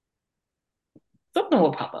 Something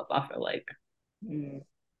will pop up. I feel like Mm,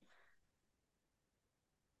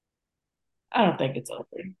 I don't think it's over.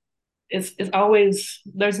 It's always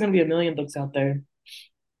there's gonna be a million books out there.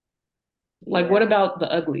 Like what yeah. about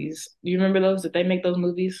the Uglies? Do you remember those? Did they make those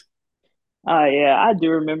movies? Yeah, I do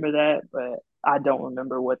remember that, but I don't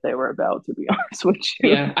remember what they were about to be honest with you.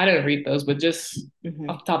 Yeah, I didn't read those, but just Hmm.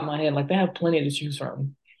 off the top of my head, like they have plenty to choose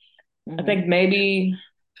from. I Hmm. think maybe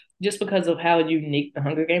just because of how unique the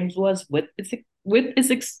Hunger Games was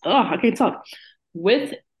I can't talk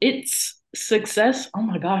with its success. Oh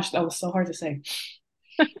my gosh, that was so hard to say.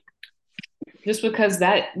 Just because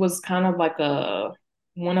that was kind of like a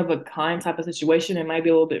one of a kind type of situation, it might be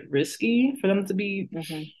a little bit risky for them to be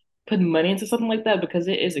Hmm. putting money into something like that because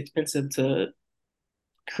it is expensive to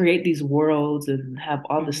create these worlds and have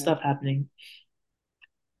all this Hmm. stuff happening.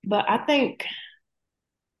 But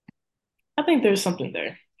I think there's something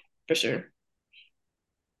there for sure.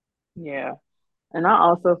 Yeah. And I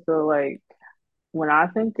also feel like when I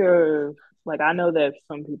think of like I know that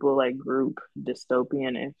some people like group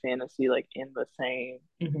dystopian and fantasy like in the same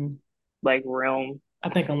Hmm. like realm. I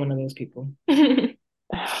think I'm one of those people.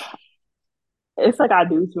 It's like I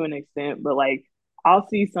do to an extent, but like I'll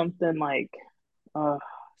see something like uh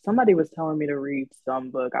somebody was telling me to read some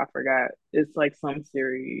book. I forgot. It's like some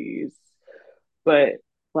series. But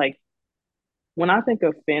like when I think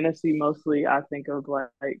of fantasy mostly I think of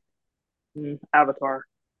Avatar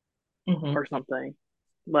Hmm. or something.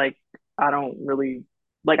 Like I don't really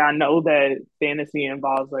like I know that fantasy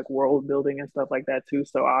involves like world building and stuff like that too.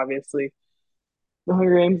 So obviously the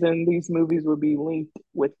Hunger Games and these movies would be linked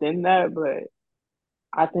within that, but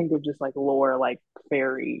I think of just like lore like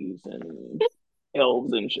fairies and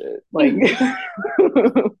elves and shit. Like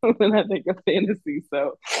when I think of fantasy.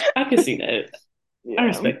 So I can see that. I yeah.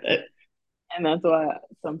 respect that. And that's why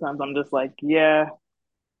sometimes I'm just like, yeah,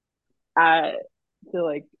 I feel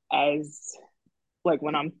like as like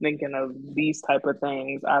when I'm thinking of these type of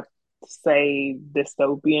things, I say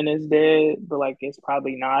dystopian is dead, but like it's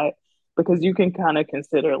probably not because you can kind of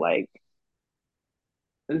consider like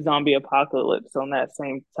zombie apocalypse on that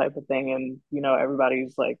same type of thing, and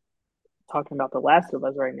everybody's like talking about The Last of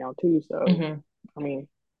Us right now too. So Hmm. I mean,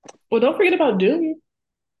 Well, don't forget about Doom.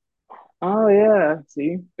 oh yeah,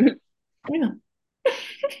 see, Yeah,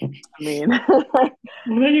 I mean,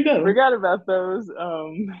 well, there you go. forgot about those.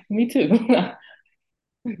 Me too.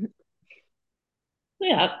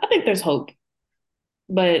 Yeah, I think there's hope,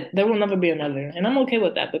 but there will never be another, and I'm okay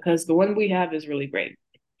with that because the one we have is really great.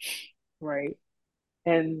 Right,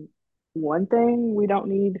 and one thing we don't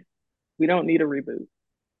need a reboot.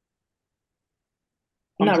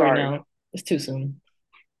 I'm Not right sorry. now. It's too soon.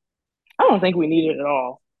 don't think we need it at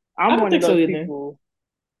all. I I'm don't one of think so those either. people,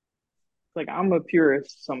 like, I'm a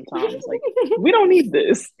purist sometimes. Like, we don't need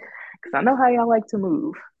this because I know how y'all like to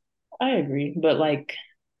move. I agree, but like,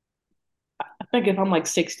 I think if I'm like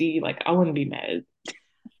 60, like I wouldn't be mad.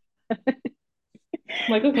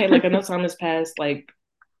 Like, okay, like enough time has passed, like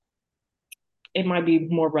it might be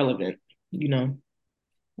more relevant, you know.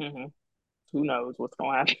 Hmm. Who knows what's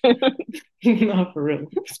going to happen? Not for real.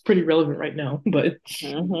 It's pretty relevant right now, but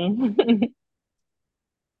Hmm.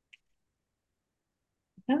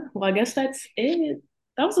 yeah. Well, I guess that's it.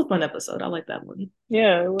 That was a fun episode. I like that one.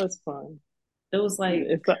 Yeah, it was fun. It was like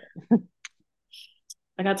It's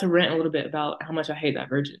I got to rant a little bit about how much I hate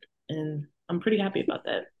Divergent, and I'm pretty happy about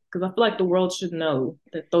that because I feel like the world should know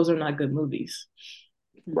that those are not good movies,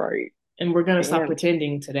 right. and we're gonna stop And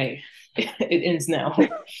pretending today. It ends now.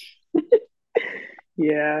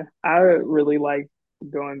 yeah, I really like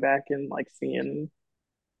going back and like seeing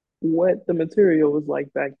what the material was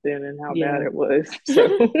like back then and how bad Yeah. it was. So,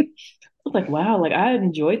 I was like, wow, like I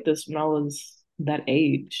enjoyed this when I was that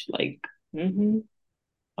age. Like, hmm,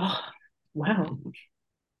 oh, wow.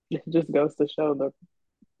 it just goes to show the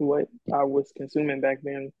what I was consuming back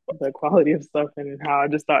then, the quality of stuff, and how I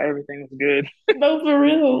just thought everything was good. No, for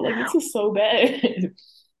real. Like, this is so bad.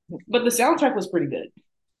 But the soundtrack was pretty good.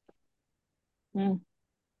 Mm.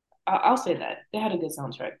 I'll say that. They had a good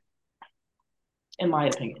soundtrack, in my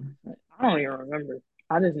opinion. I don't even remember.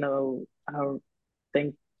 I just know I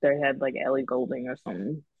think they had like Ellie Goulding or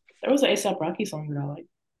something. There was an ASAP Rocky song that I like.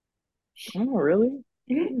 Oh, really?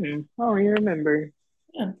 Mhm. I don't even remember.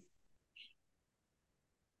 Yeah.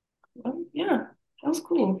 Yeah. That was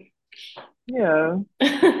cool. Yeah, What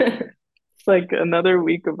it's like another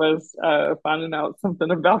week of us finding out something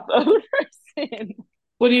about the other person.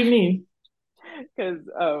 do you mean? Because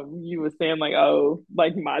you were saying like, oh,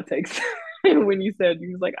 like my takes. And when you said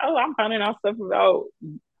you was like, oh, I'm finding out stuff about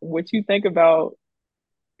what you think about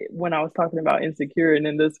when I was talking about insecure, and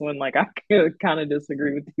then this one, like I could kind of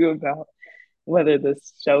disagree with you about whether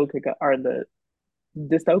this show could or the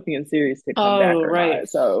dystopian series could come back Oh, or right. not.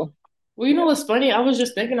 So Well, you know yeah. what's funny? I was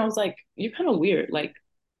just thinking, I was like, you're kind of weird. Like,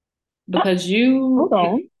 Ah, because hold you,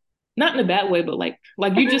 on. not in a bad way, but like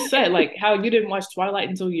you just said, like how you didn't watch Twilight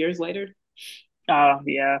until years later.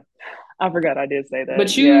 Yeah, I forgot I did say that.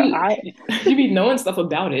 But Yeah, you, I you be knowing stuff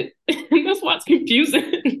about it. That's why it's confusing. I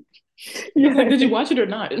was like, yeah, did you watch it or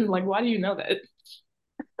not? And like, why do you know that?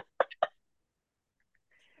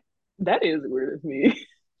 that is weird of me.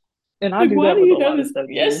 And I Like, do why that do with a you know lot of this? stuff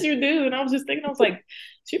Yes, too. you do. And I was just thinking, I was like,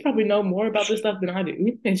 she probably know more about this stuff than I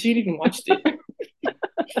do, and she didn't even watched it.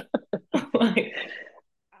 Like,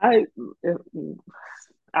 I if,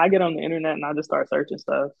 I get on the internet and I just start searching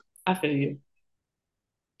stuff. I feel you.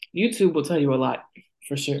 YouTube will tell you a lot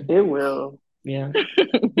for sure. It will. Yeah.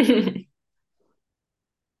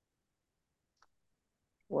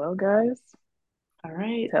 Well, guys, All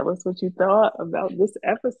right. tell us what you thought about this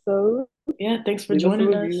episode. Yeah. Thanks for Leave us a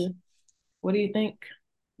joining us. review. What do you think?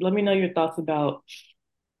 Let me know your thoughts about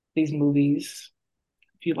these movies.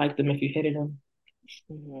 If you like them, if you hated them.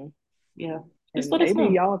 Hmm. Yeah. Just And let us maybe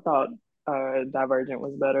know. y'all thought Divergent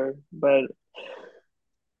was better, but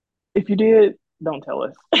if you did, don't tell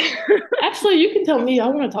us. Actually, you can tell me. I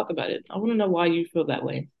want to talk about it. I want to know why you feel that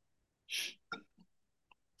way.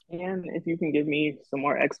 And if you can give me some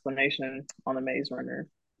more explanation on the Maze Runner,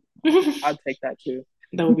 That I'd take that too.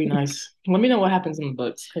 would be nice. Let me know what happens in the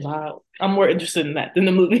books because I'm more interested in that than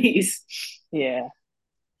the movies. Yeah.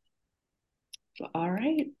 All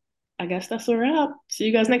right. I guess that's a wrap. See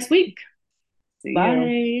you guys next week. See you.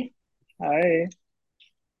 Bye. Bye.